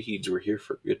easy reads. We're here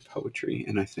for good poetry,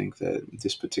 and I think that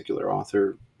this particular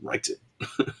author writes it.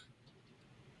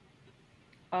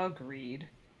 Agreed.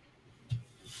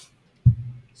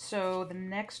 So the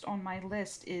next on my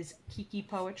list is Kiki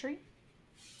Poetry.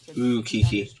 So it's Ooh,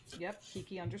 Kiki.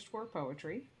 Kiki underscore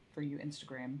poetry for you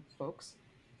Instagram folks.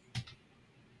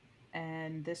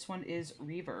 And this one is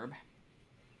Reverb.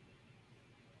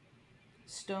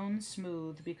 Stone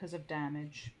smooth because of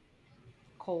damage.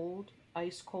 Cold,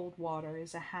 ice cold water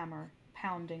is a hammer,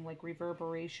 pounding like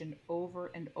reverberation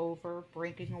over and over,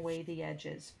 breaking away the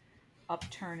edges,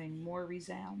 upturning more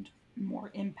resound,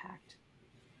 more impact.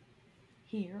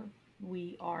 Here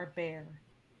we are bare,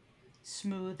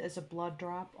 smooth as a blood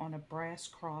drop on a brass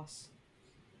cross.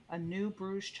 A new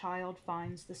bruised child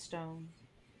finds the stone.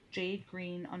 Jade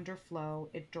green under flow,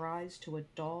 it dries to a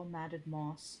dull matted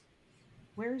moss.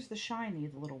 Where is the shiny?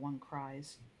 The little one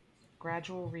cries.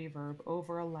 Gradual reverb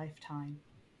over a lifetime.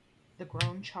 The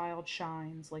grown child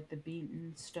shines like the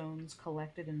beaten stones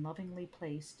collected and lovingly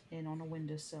placed in on a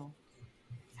windowsill.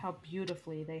 How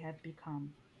beautifully they have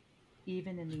become,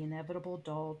 even in the inevitable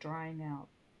dull drying out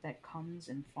that comes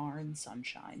in foreign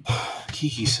sunshine.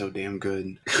 Kiki's so damn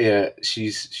good. Yeah,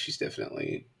 she's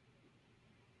definitely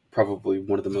probably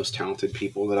one of the most talented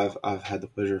people that I've had the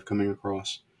pleasure of coming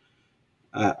across.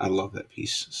 I love that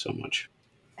piece so much.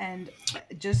 And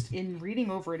just in reading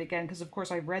over it again, because of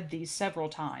course I read these several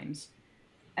times,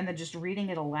 and then just reading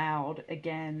it aloud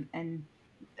again, and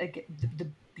again, the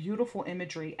beautiful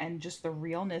imagery and just the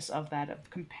realness of that, of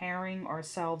comparing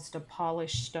ourselves to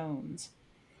polished stones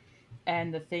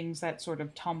and the things that sort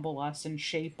of tumble us and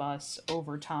shape us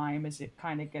over time as it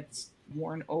kind of gets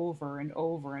worn over and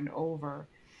over and over.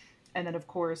 And then, of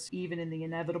course, even in the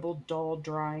inevitable dull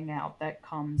drying out that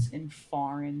comes in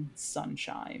foreign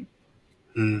sunshine,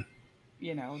 Mm.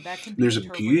 that can be There's a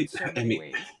interpreted beauty. so I many mean,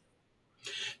 ways.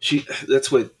 she. That's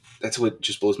what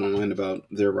just blows my mind about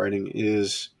their writing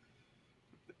is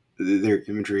their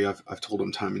imagery. I've told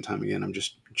them time and time again. I'm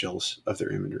just jealous of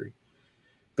their imagery,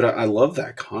 but I love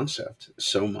that concept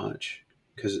so much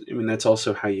because I mean that's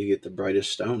also how you get the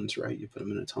brightest stones, right? You put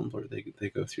them in a tumbler. They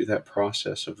go through that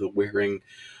process of the wearing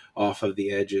off of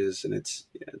the edges, and it's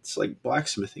like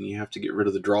blacksmithing. You have to get rid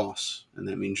of the dross, and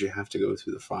that means you have to go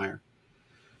through the fire.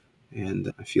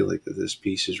 And I feel like that this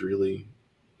piece is really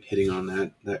hitting on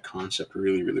that concept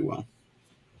really really well.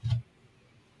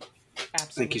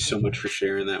 Thank you so Absolutely. much for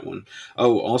sharing that one.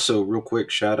 Oh, also, real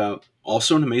quick, shout out.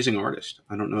 Also, an amazing artist.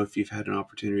 I don't know if you've had an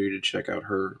opportunity to check out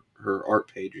her art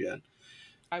page yet,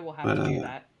 I will have but to do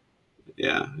that.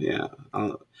 yeah, yeah.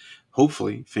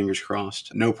 Hopefully, fingers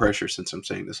crossed. No pressure since I'm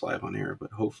saying this live on air,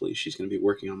 but hopefully, she's going to be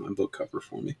working on my book cover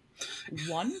for me.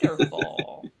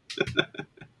 Wonderful.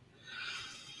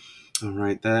 All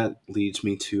right, that leads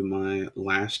me to my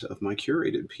last of my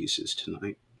curated pieces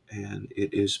tonight, and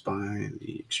it is by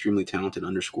the extremely talented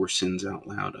underscore sins out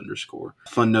loud underscore.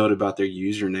 Fun note about their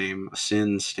username: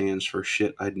 sin stands for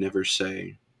shit I'd never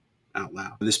say out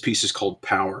loud. This piece is called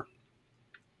Power.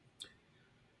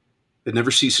 It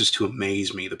never ceases to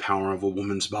amaze me, the power of a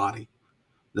woman's body,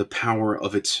 the power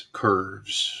of its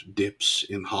curves, dips,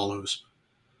 and hollows,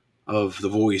 of the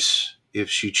voice if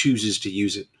she chooses to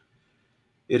use it.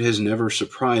 It has never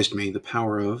surprised me, the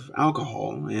power of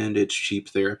alcohol and its cheap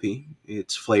therapy,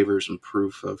 its flavors and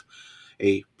proof of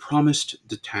a promised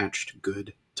detached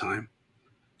good time.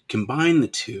 Combine the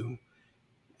two,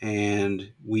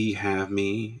 and we have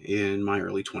me in my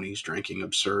early 20s drinking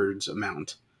absurd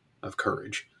amount of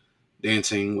courage,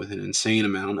 dancing with an insane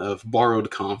amount of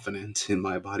borrowed confidence in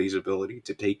my body's ability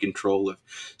to take control of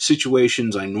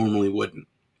situations I normally wouldn't,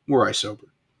 were I sober.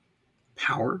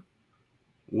 Power?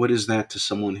 What is that to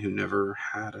someone who never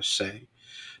had a say,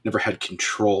 never had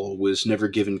control, was never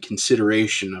given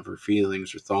consideration of her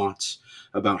feelings or thoughts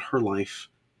about her life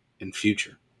and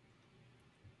future?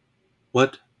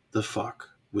 What the fuck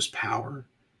was power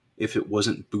if it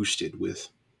wasn't boosted with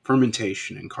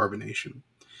fermentation and carbonation?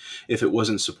 If it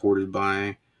wasn't supported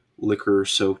by liquor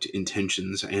soaked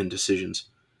intentions and decisions?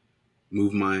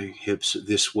 Move my hips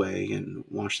this way and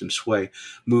watch them sway.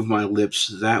 Move my lips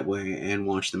that way and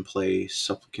watch them play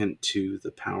supplicant to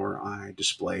the power I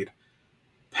displayed.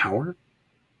 Power?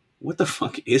 What the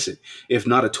fuck is it if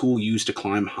not a tool used to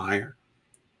climb higher?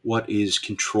 What is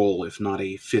control if not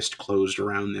a fist closed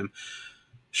around them,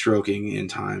 stroking in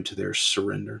time to their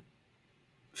surrender?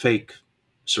 Fake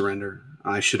surrender,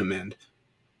 I should amend,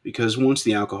 because once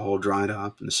the alcohol dried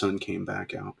up and the sun came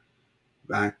back out,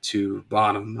 back to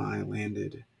bottom I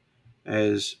landed,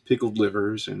 as pickled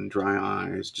livers and dry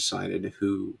eyes decided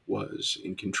who was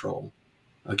in control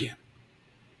again.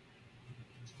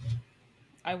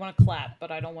 I want to clap,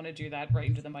 but I don't want to do that right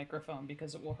into the microphone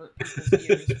because it will hurt people's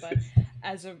ears. But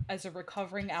as a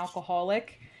recovering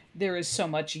alcoholic, there is so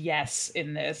much yes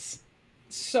in this.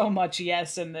 So much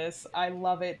yes in this. I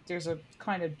love it. There's a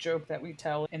kind of joke that we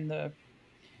tell in the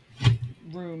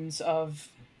rooms of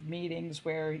meetings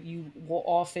where you will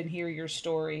often hear your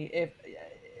story, if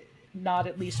not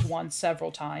at least once,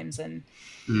 several times, and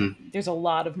Mm. there's a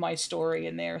lot of my story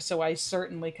in there, so I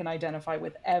certainly can identify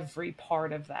with every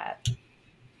part of that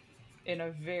in a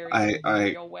very I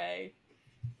real way.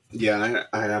 yeah,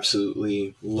 I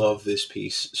absolutely love this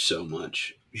piece so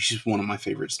much. She's one of my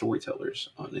favorite storytellers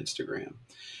on Instagram,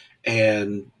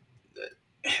 and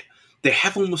they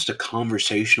have almost a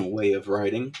conversational way of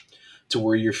writing, to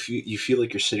where you feel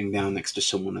like you're sitting down next to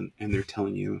someone and they're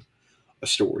telling you a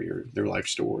story or their life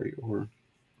story or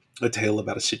a tale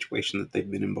about a situation that they've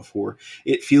been in before.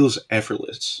 It feels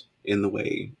effortless in the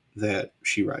way that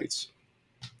she writes.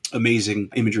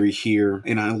 Amazing imagery here,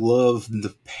 and I love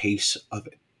the pace of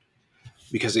it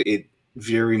because it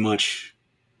very much,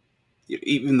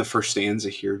 even the first stanza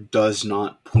here, does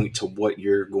not point to what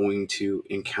you're going to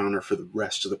encounter for the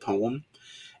rest of the poem,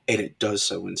 and it does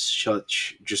so in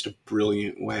such just a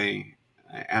brilliant way.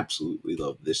 I absolutely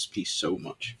love this piece so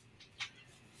much.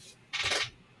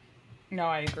 No,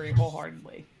 I agree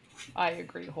wholeheartedly. I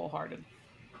agree wholeheartedly.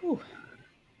 Whew.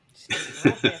 State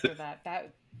rough after that.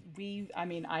 I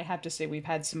mean, I have to say we've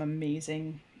had some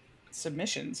amazing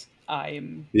submissions.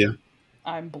 Yeah,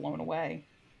 I'm blown away.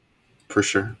 for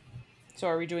sure. So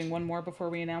are we doing one more before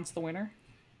we announce the winner?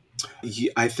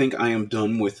 Yeah, I think I am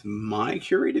done with my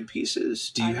curated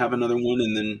pieces. Do I you have have another one?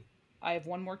 And then, I have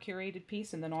one more curated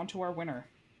piece and then on to our winner.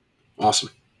 awesome.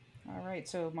 All right,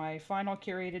 so my final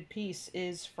curated piece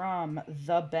is from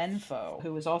The Benfo,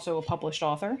 who is also a published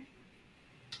author,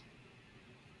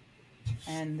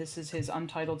 and this is his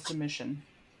untitled submission.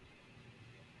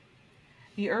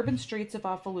 The urban streets of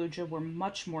Fallujah were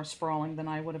much more sprawling than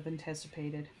I would have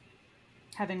anticipated.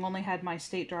 Having only had my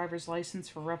state driver's license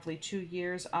for roughly 2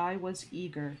 years, I was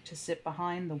eager to sit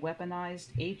behind the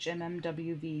weaponized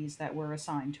HMMWVs that were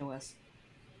assigned to us.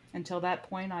 Until that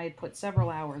point, I had put several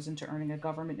hours into earning a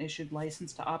government issued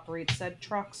license to operate said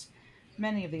trucks.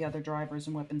 Many of the other drivers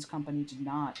and weapons company did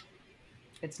not.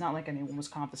 It's not like anyone was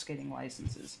confiscating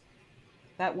licenses.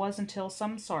 That was until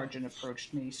some sergeant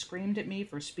approached me, screamed at me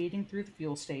for speeding through the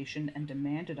fuel station, and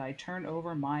demanded I turn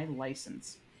over my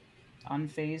license.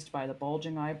 Unfazed by the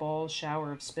bulging eyeballs,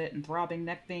 shower of spit, and throbbing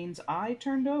neck veins, I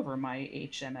turned over my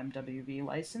HMMWV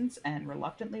license and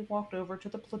reluctantly walked over to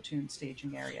the platoon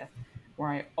staging area, where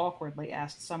I awkwardly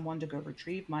asked someone to go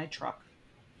retrieve my truck.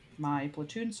 My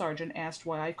platoon sergeant asked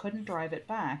why I couldn't drive it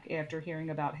back. After hearing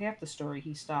about half the story,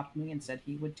 he stopped me and said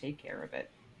he would take care of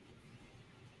it.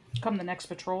 Come the next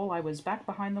patrol, I was back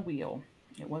behind the wheel.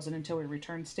 It wasn't until we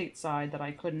returned stateside that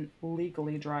I couldn't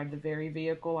legally drive the very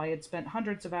vehicle I had spent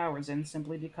hundreds of hours in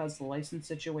simply because the license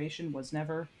situation was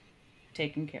never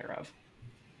taken care of.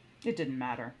 It didn't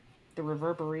matter. The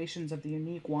reverberations of the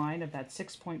unique whine of that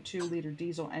 6.2-liter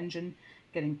diesel engine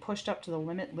getting pushed up to the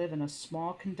limit live in a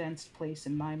small condensed place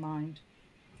in my mind,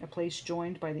 a place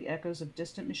joined by the echoes of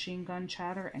distant machine gun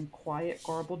chatter and quiet,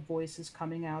 garbled voices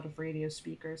coming out of radio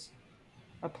speakers,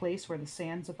 a place where the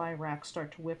sands of Iraq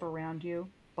start to whip around you,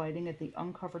 biting at the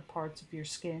uncovered parts of your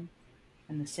skin,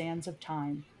 and the sands of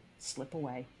time slip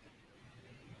away.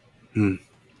 Mm,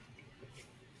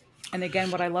 And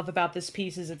again, what I love about this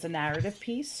piece is it's a narrative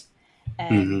piece,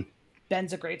 and hmm.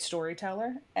 Ben's a great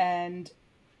storyteller. And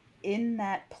in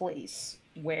that place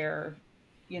where,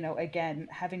 again,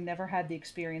 having never had the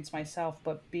experience myself,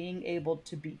 but being able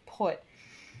to be put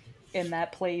in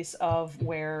that place of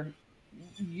where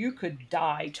you could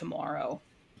die tomorrow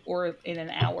or in an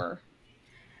hour,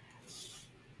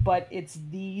 but it's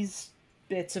these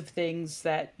bits of things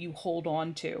that you hold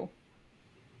on to.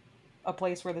 A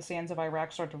place where the sands of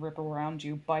Iraq start to rip around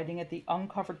you, biting at the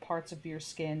uncovered parts of your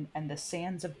skin, and the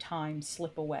sands of time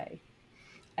slip away.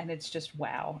 And it's just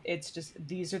wow. It's just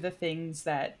these are the things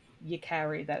that you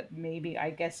carry that maybe,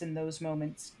 I guess, in those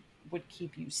moments would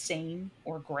keep you sane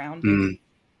or grounded. Mm.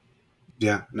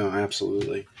 Yeah, no,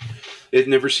 absolutely. It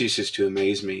never ceases to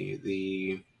amaze me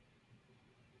the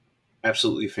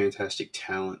absolutely fantastic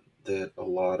talent that a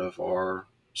lot of our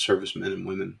servicemen and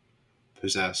women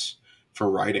possess for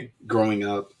writing. Growing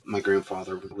up, my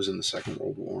grandfather was in the Second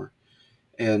World War,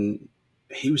 and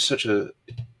he was such a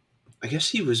I guess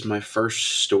he was my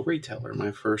first storyteller,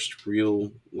 my first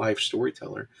real life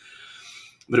storyteller.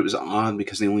 But it was odd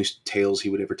because the only tales he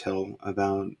would ever tell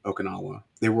about Okinawa,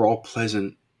 they were all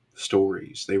pleasant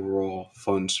stories. They were all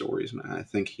fun stories, and I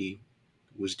think he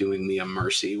was doing me a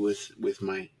mercy with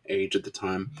my age at the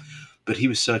time. But he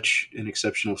was such an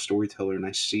exceptional storyteller, and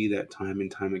I see that time and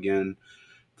time again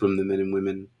from the men and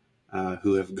women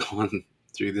who have gone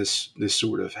through this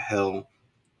sort of hell.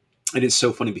 And it's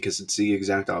so funny because it's the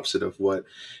exact opposite of what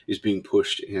is being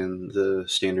pushed in the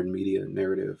standard media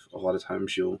narrative. A lot of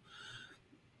times you'll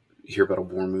hear about a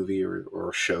war movie or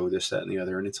a show, this, that, and the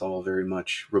other, and it's all very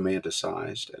much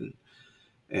romanticized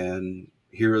and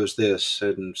heroes this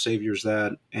and saviors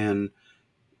that. And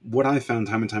what I found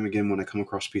time and time again when I come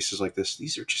across pieces like this,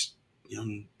 these are just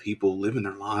young people living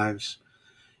their lives,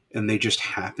 and they just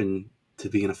happen to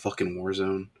be in a fucking war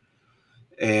zone.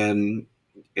 And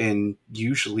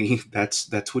usually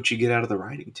that's what you get out of the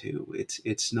writing too.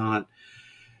 It's not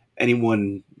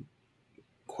anyone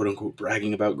quote unquote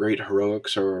bragging about great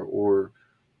heroics or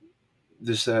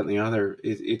this, that, and the other.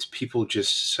 It's people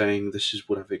just saying, "This is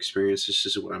what I've experienced. This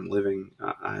is what I'm living.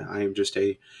 I am just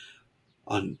a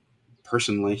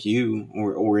person like you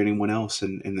or anyone else,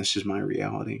 and this is my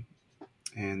reality."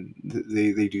 And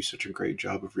they do such a great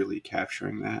job of really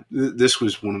capturing that. This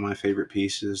was one of my favorite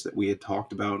pieces that we had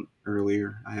talked about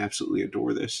earlier. I absolutely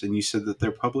adore this. And you said that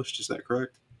they're published. Is that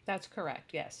correct? That's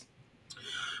correct, yes.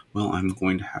 Well, I'm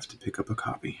going to have to pick up a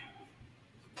copy.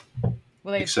 Well,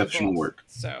 they have two Exceptional books, work.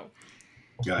 so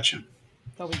Gotcha.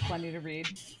 there'll be plenty to read.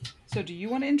 So, do you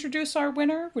want to introduce our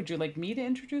winner? Would you like me to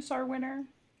introduce our winner?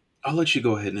 I'll let you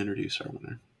go ahead and introduce our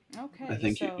winner. I Okay,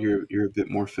 think so you're a bit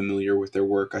more familiar with their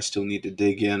work. I still need to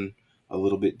dig in a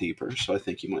little bit deeper, so I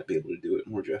think you might be able to do it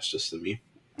more justice than me.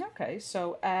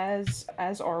 as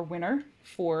our winner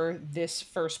for this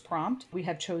first prompt, we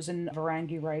have chosen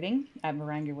Varangi Writing at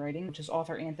Varangi Writing, which is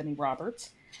author Anthony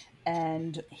Roberts,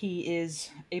 and he is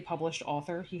a published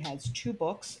author. He has two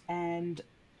books, and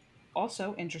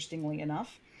also, interestingly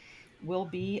enough, will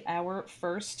be our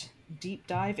first deep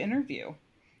dive interview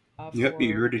Yep,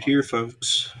 you for heard it our. here,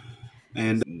 folks.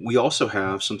 And we also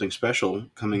have something special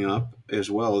coming up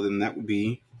as well, and that would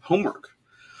be homework.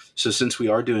 So, since we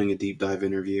are doing a deep dive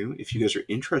interview, if you guys are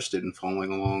interested in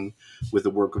following along with the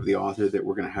work of the author that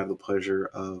we're going to have the pleasure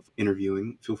of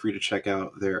interviewing, feel free to check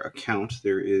out their account.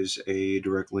 There is a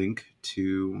direct link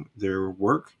to their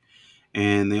work,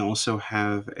 and they also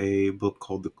have a book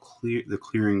called The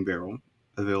Clearing Barrel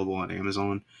available on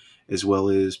Amazon, as well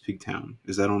as Pigtown.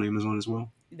 Is that on Amazon as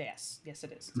well? Yes, yes,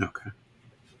 it is. Okay.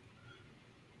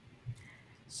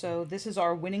 So this is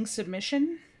our winning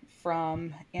submission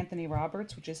from Anthony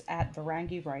Roberts, which is at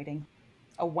Varangi Writing.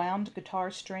 A wound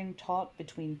guitar string taut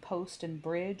between post and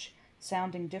bridge,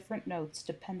 sounding different notes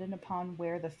dependent upon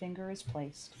where the finger is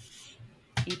placed.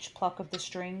 Each pluck of the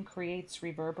string creates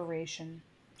reverberation,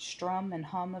 strum and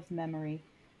hum of memory,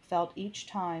 felt each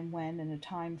time when, in a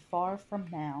time far from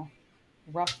now,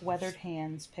 rough weathered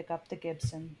hands pick up the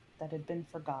Gibson that had been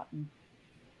forgotten.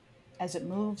 As it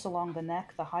moves along the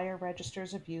neck, the higher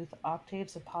registers of youth,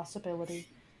 octaves of possibility,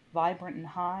 vibrant and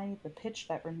high, the pitch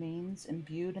that remains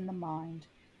imbued in the mind,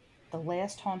 the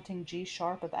last haunting G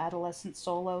sharp of adolescent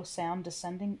solo sound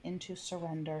descending into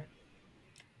surrender.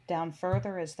 Down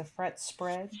further as the frets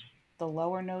spread, the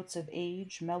lower notes of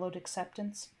age mellowed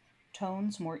acceptance,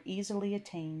 tones more easily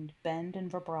attained, bend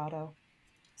and vibrato,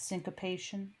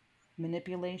 syncopation,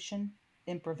 manipulation,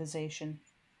 improvisation,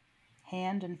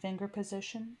 hand and finger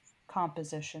position,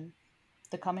 composition,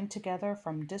 the coming together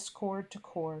from discord to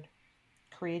chord,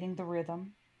 creating the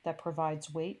rhythm that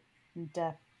provides weight and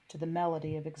depth to the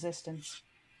melody of existence.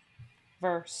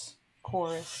 Verse,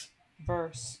 chorus,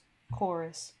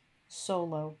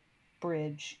 solo,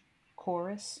 bridge,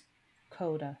 chorus,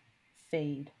 coda,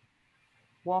 fade.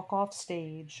 Walk off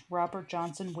stage, Robert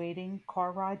Johnson waiting,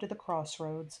 car ride to the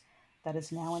crossroads that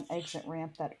is now an exit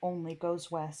ramp that only goes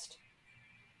west.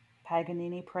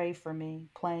 Paganini pray for me,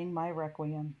 playing my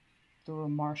requiem through a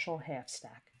Marshall half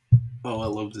stack. Oh, I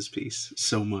love this piece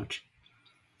so much.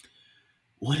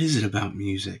 What is it about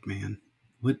music, man?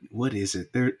 What is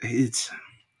it?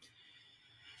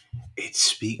 It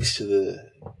speaks to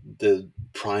the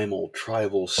primal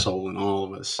tribal soul in all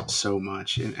of us so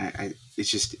much, and it's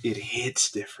just it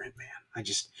hits different, man. I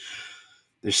just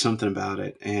there's something about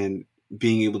it, and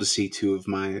being able to see two of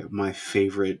my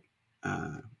favorite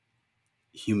uh,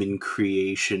 human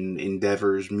creation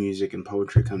endeavors, music and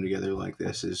poetry, come together like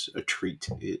this is a treat.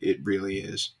 It really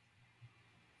is.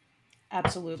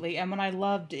 Absolutely. And what I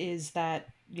loved is that,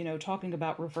 talking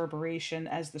about reverberation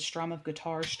as the strum of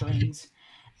guitar strings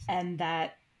and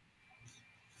that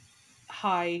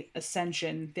high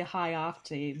ascension, the high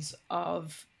octaves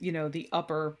of, the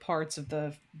upper parts of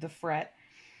the fret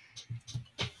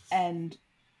and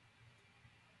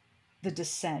the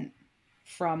descent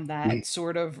from that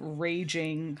sort of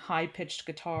raging high pitched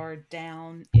guitar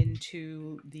down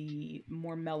into the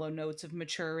more mellow notes of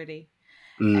maturity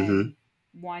Mm-hmm. and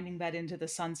winding that into the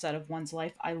sunset of one's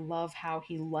life. I love how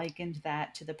he likened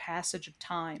that to the passage of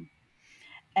time.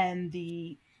 And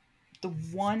the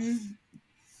one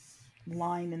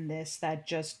line in this that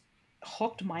just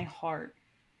hooked my heart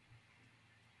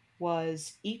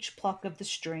was each pluck of the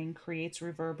string creates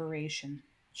reverberation.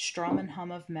 Strum and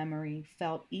hum of memory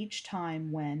felt each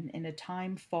time when, in a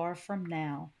time far from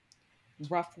now,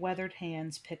 rough weathered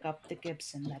hands pick up the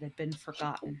Gibson that had been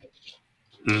forgotten.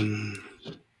 Mm.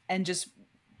 And just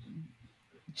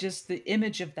the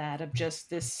image of that, of just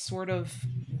this sort of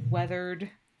weathered,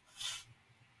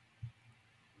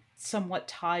 somewhat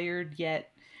tired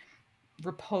yet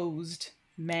reposed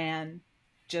man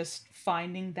just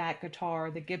finding that guitar,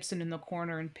 the Gibson in the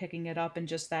corner, and picking it up, and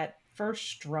just that first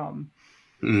strum,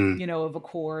 Mm. of a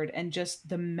chord, and just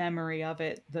the memory of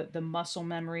it, the muscle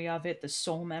memory of it, the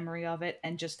soul memory of it,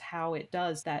 and just how it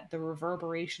does that. The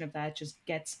reverberation of that just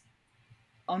gets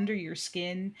under your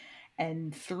skin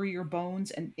and through your bones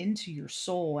and into your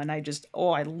soul. And I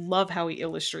love how he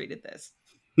illustrated this.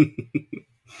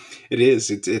 It is.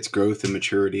 It's growth and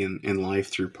maturity in life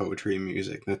through poetry and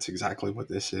music. That's exactly what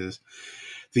this is.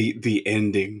 The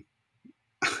ending.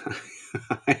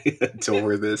 I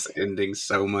adore this ending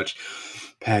so much.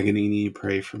 Paganini,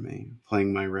 pray for me,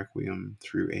 playing my requiem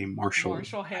through a Marshall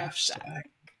Marshall half half stack.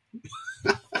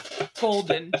 stack,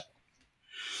 Golden.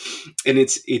 and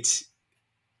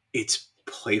it's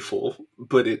playful,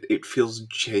 but it feels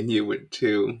genuine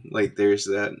too. Like there's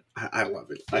that. I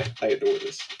love it. I adore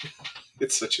this.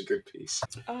 It's such a good piece.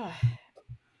 Ah,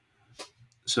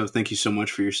 So thank you so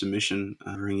much for your submission,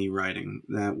 Ringy Writing.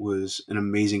 That was an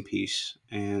amazing piece,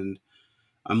 and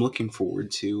I'm looking forward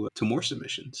to more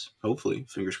submissions. Hopefully,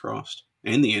 fingers crossed,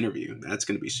 and the interview. That's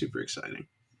going to be super exciting.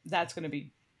 that's going to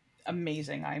be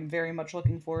amazing. I'm very much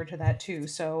looking forward to that too.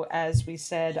 So, as we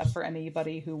said, for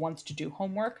anybody who wants to do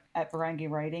homework at Varangi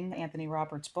Writing, Anthony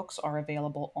Roberts' books are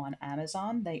available on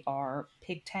Amazon. They are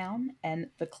Pigtown and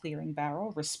The Clearing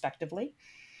Barrel, respectively.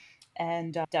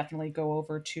 And definitely go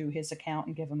over to his account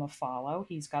and give him a follow.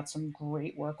 He's got some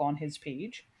great work on his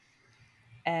page.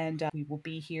 And we will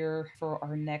be here for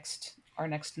our next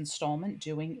installment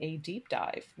doing a deep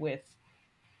dive with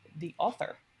the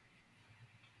author.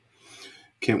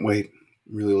 Can't wait.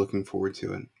 Really looking forward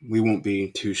to it. We won't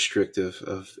be too strict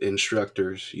of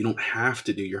instructors. You don't have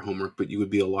to do your homework, but you would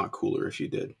be a lot cooler if you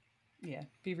did. Yeah,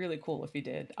 be really cool if he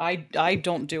did. I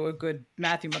don't do a good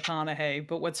Matthew McConaughey,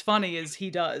 but what's funny is he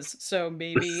does. So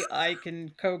maybe I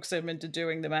can coax him into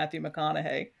doing the Matthew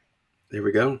McConaughey. There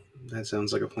we go. That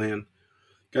sounds like a plan.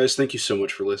 Guys, thank you so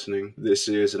much for listening. This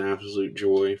is an absolute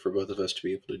joy for both of us to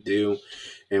be able to do,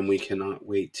 and we cannot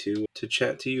wait to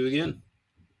chat to you again.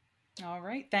 All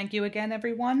right. Thank you again,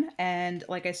 everyone. And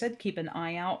like I said, keep an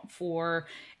eye out for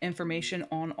information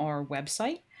on our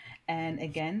website. And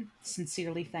again,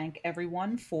 sincerely thank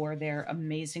everyone for their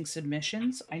amazing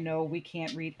submissions. I know we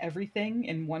can't read everything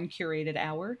in one curated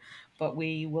hour, but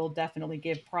we will definitely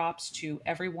give props to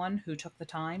everyone who took the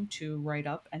time to write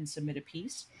up and submit a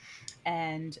piece.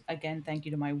 And again, thank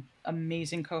you to my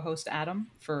amazing co host, Adam,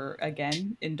 for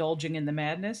again indulging in the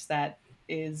madness that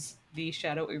is the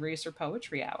Shadow Eraser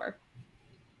Poetry Hour.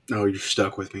 Oh, you're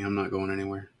stuck with me. I'm not going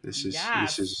anywhere. This is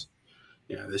Yes.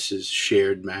 yeah, this is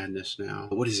shared madness now.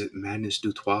 What is it? Madness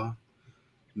du trois?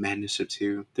 Madness of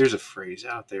two? There's a phrase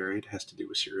out there. It has to do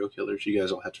with serial killers. You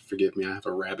guys all have to forgive me. I have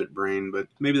a rabbit brain, but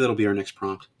maybe that'll be our next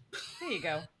prompt. There you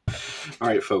go. All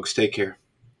right, folks, take care.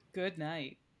 Good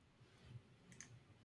night.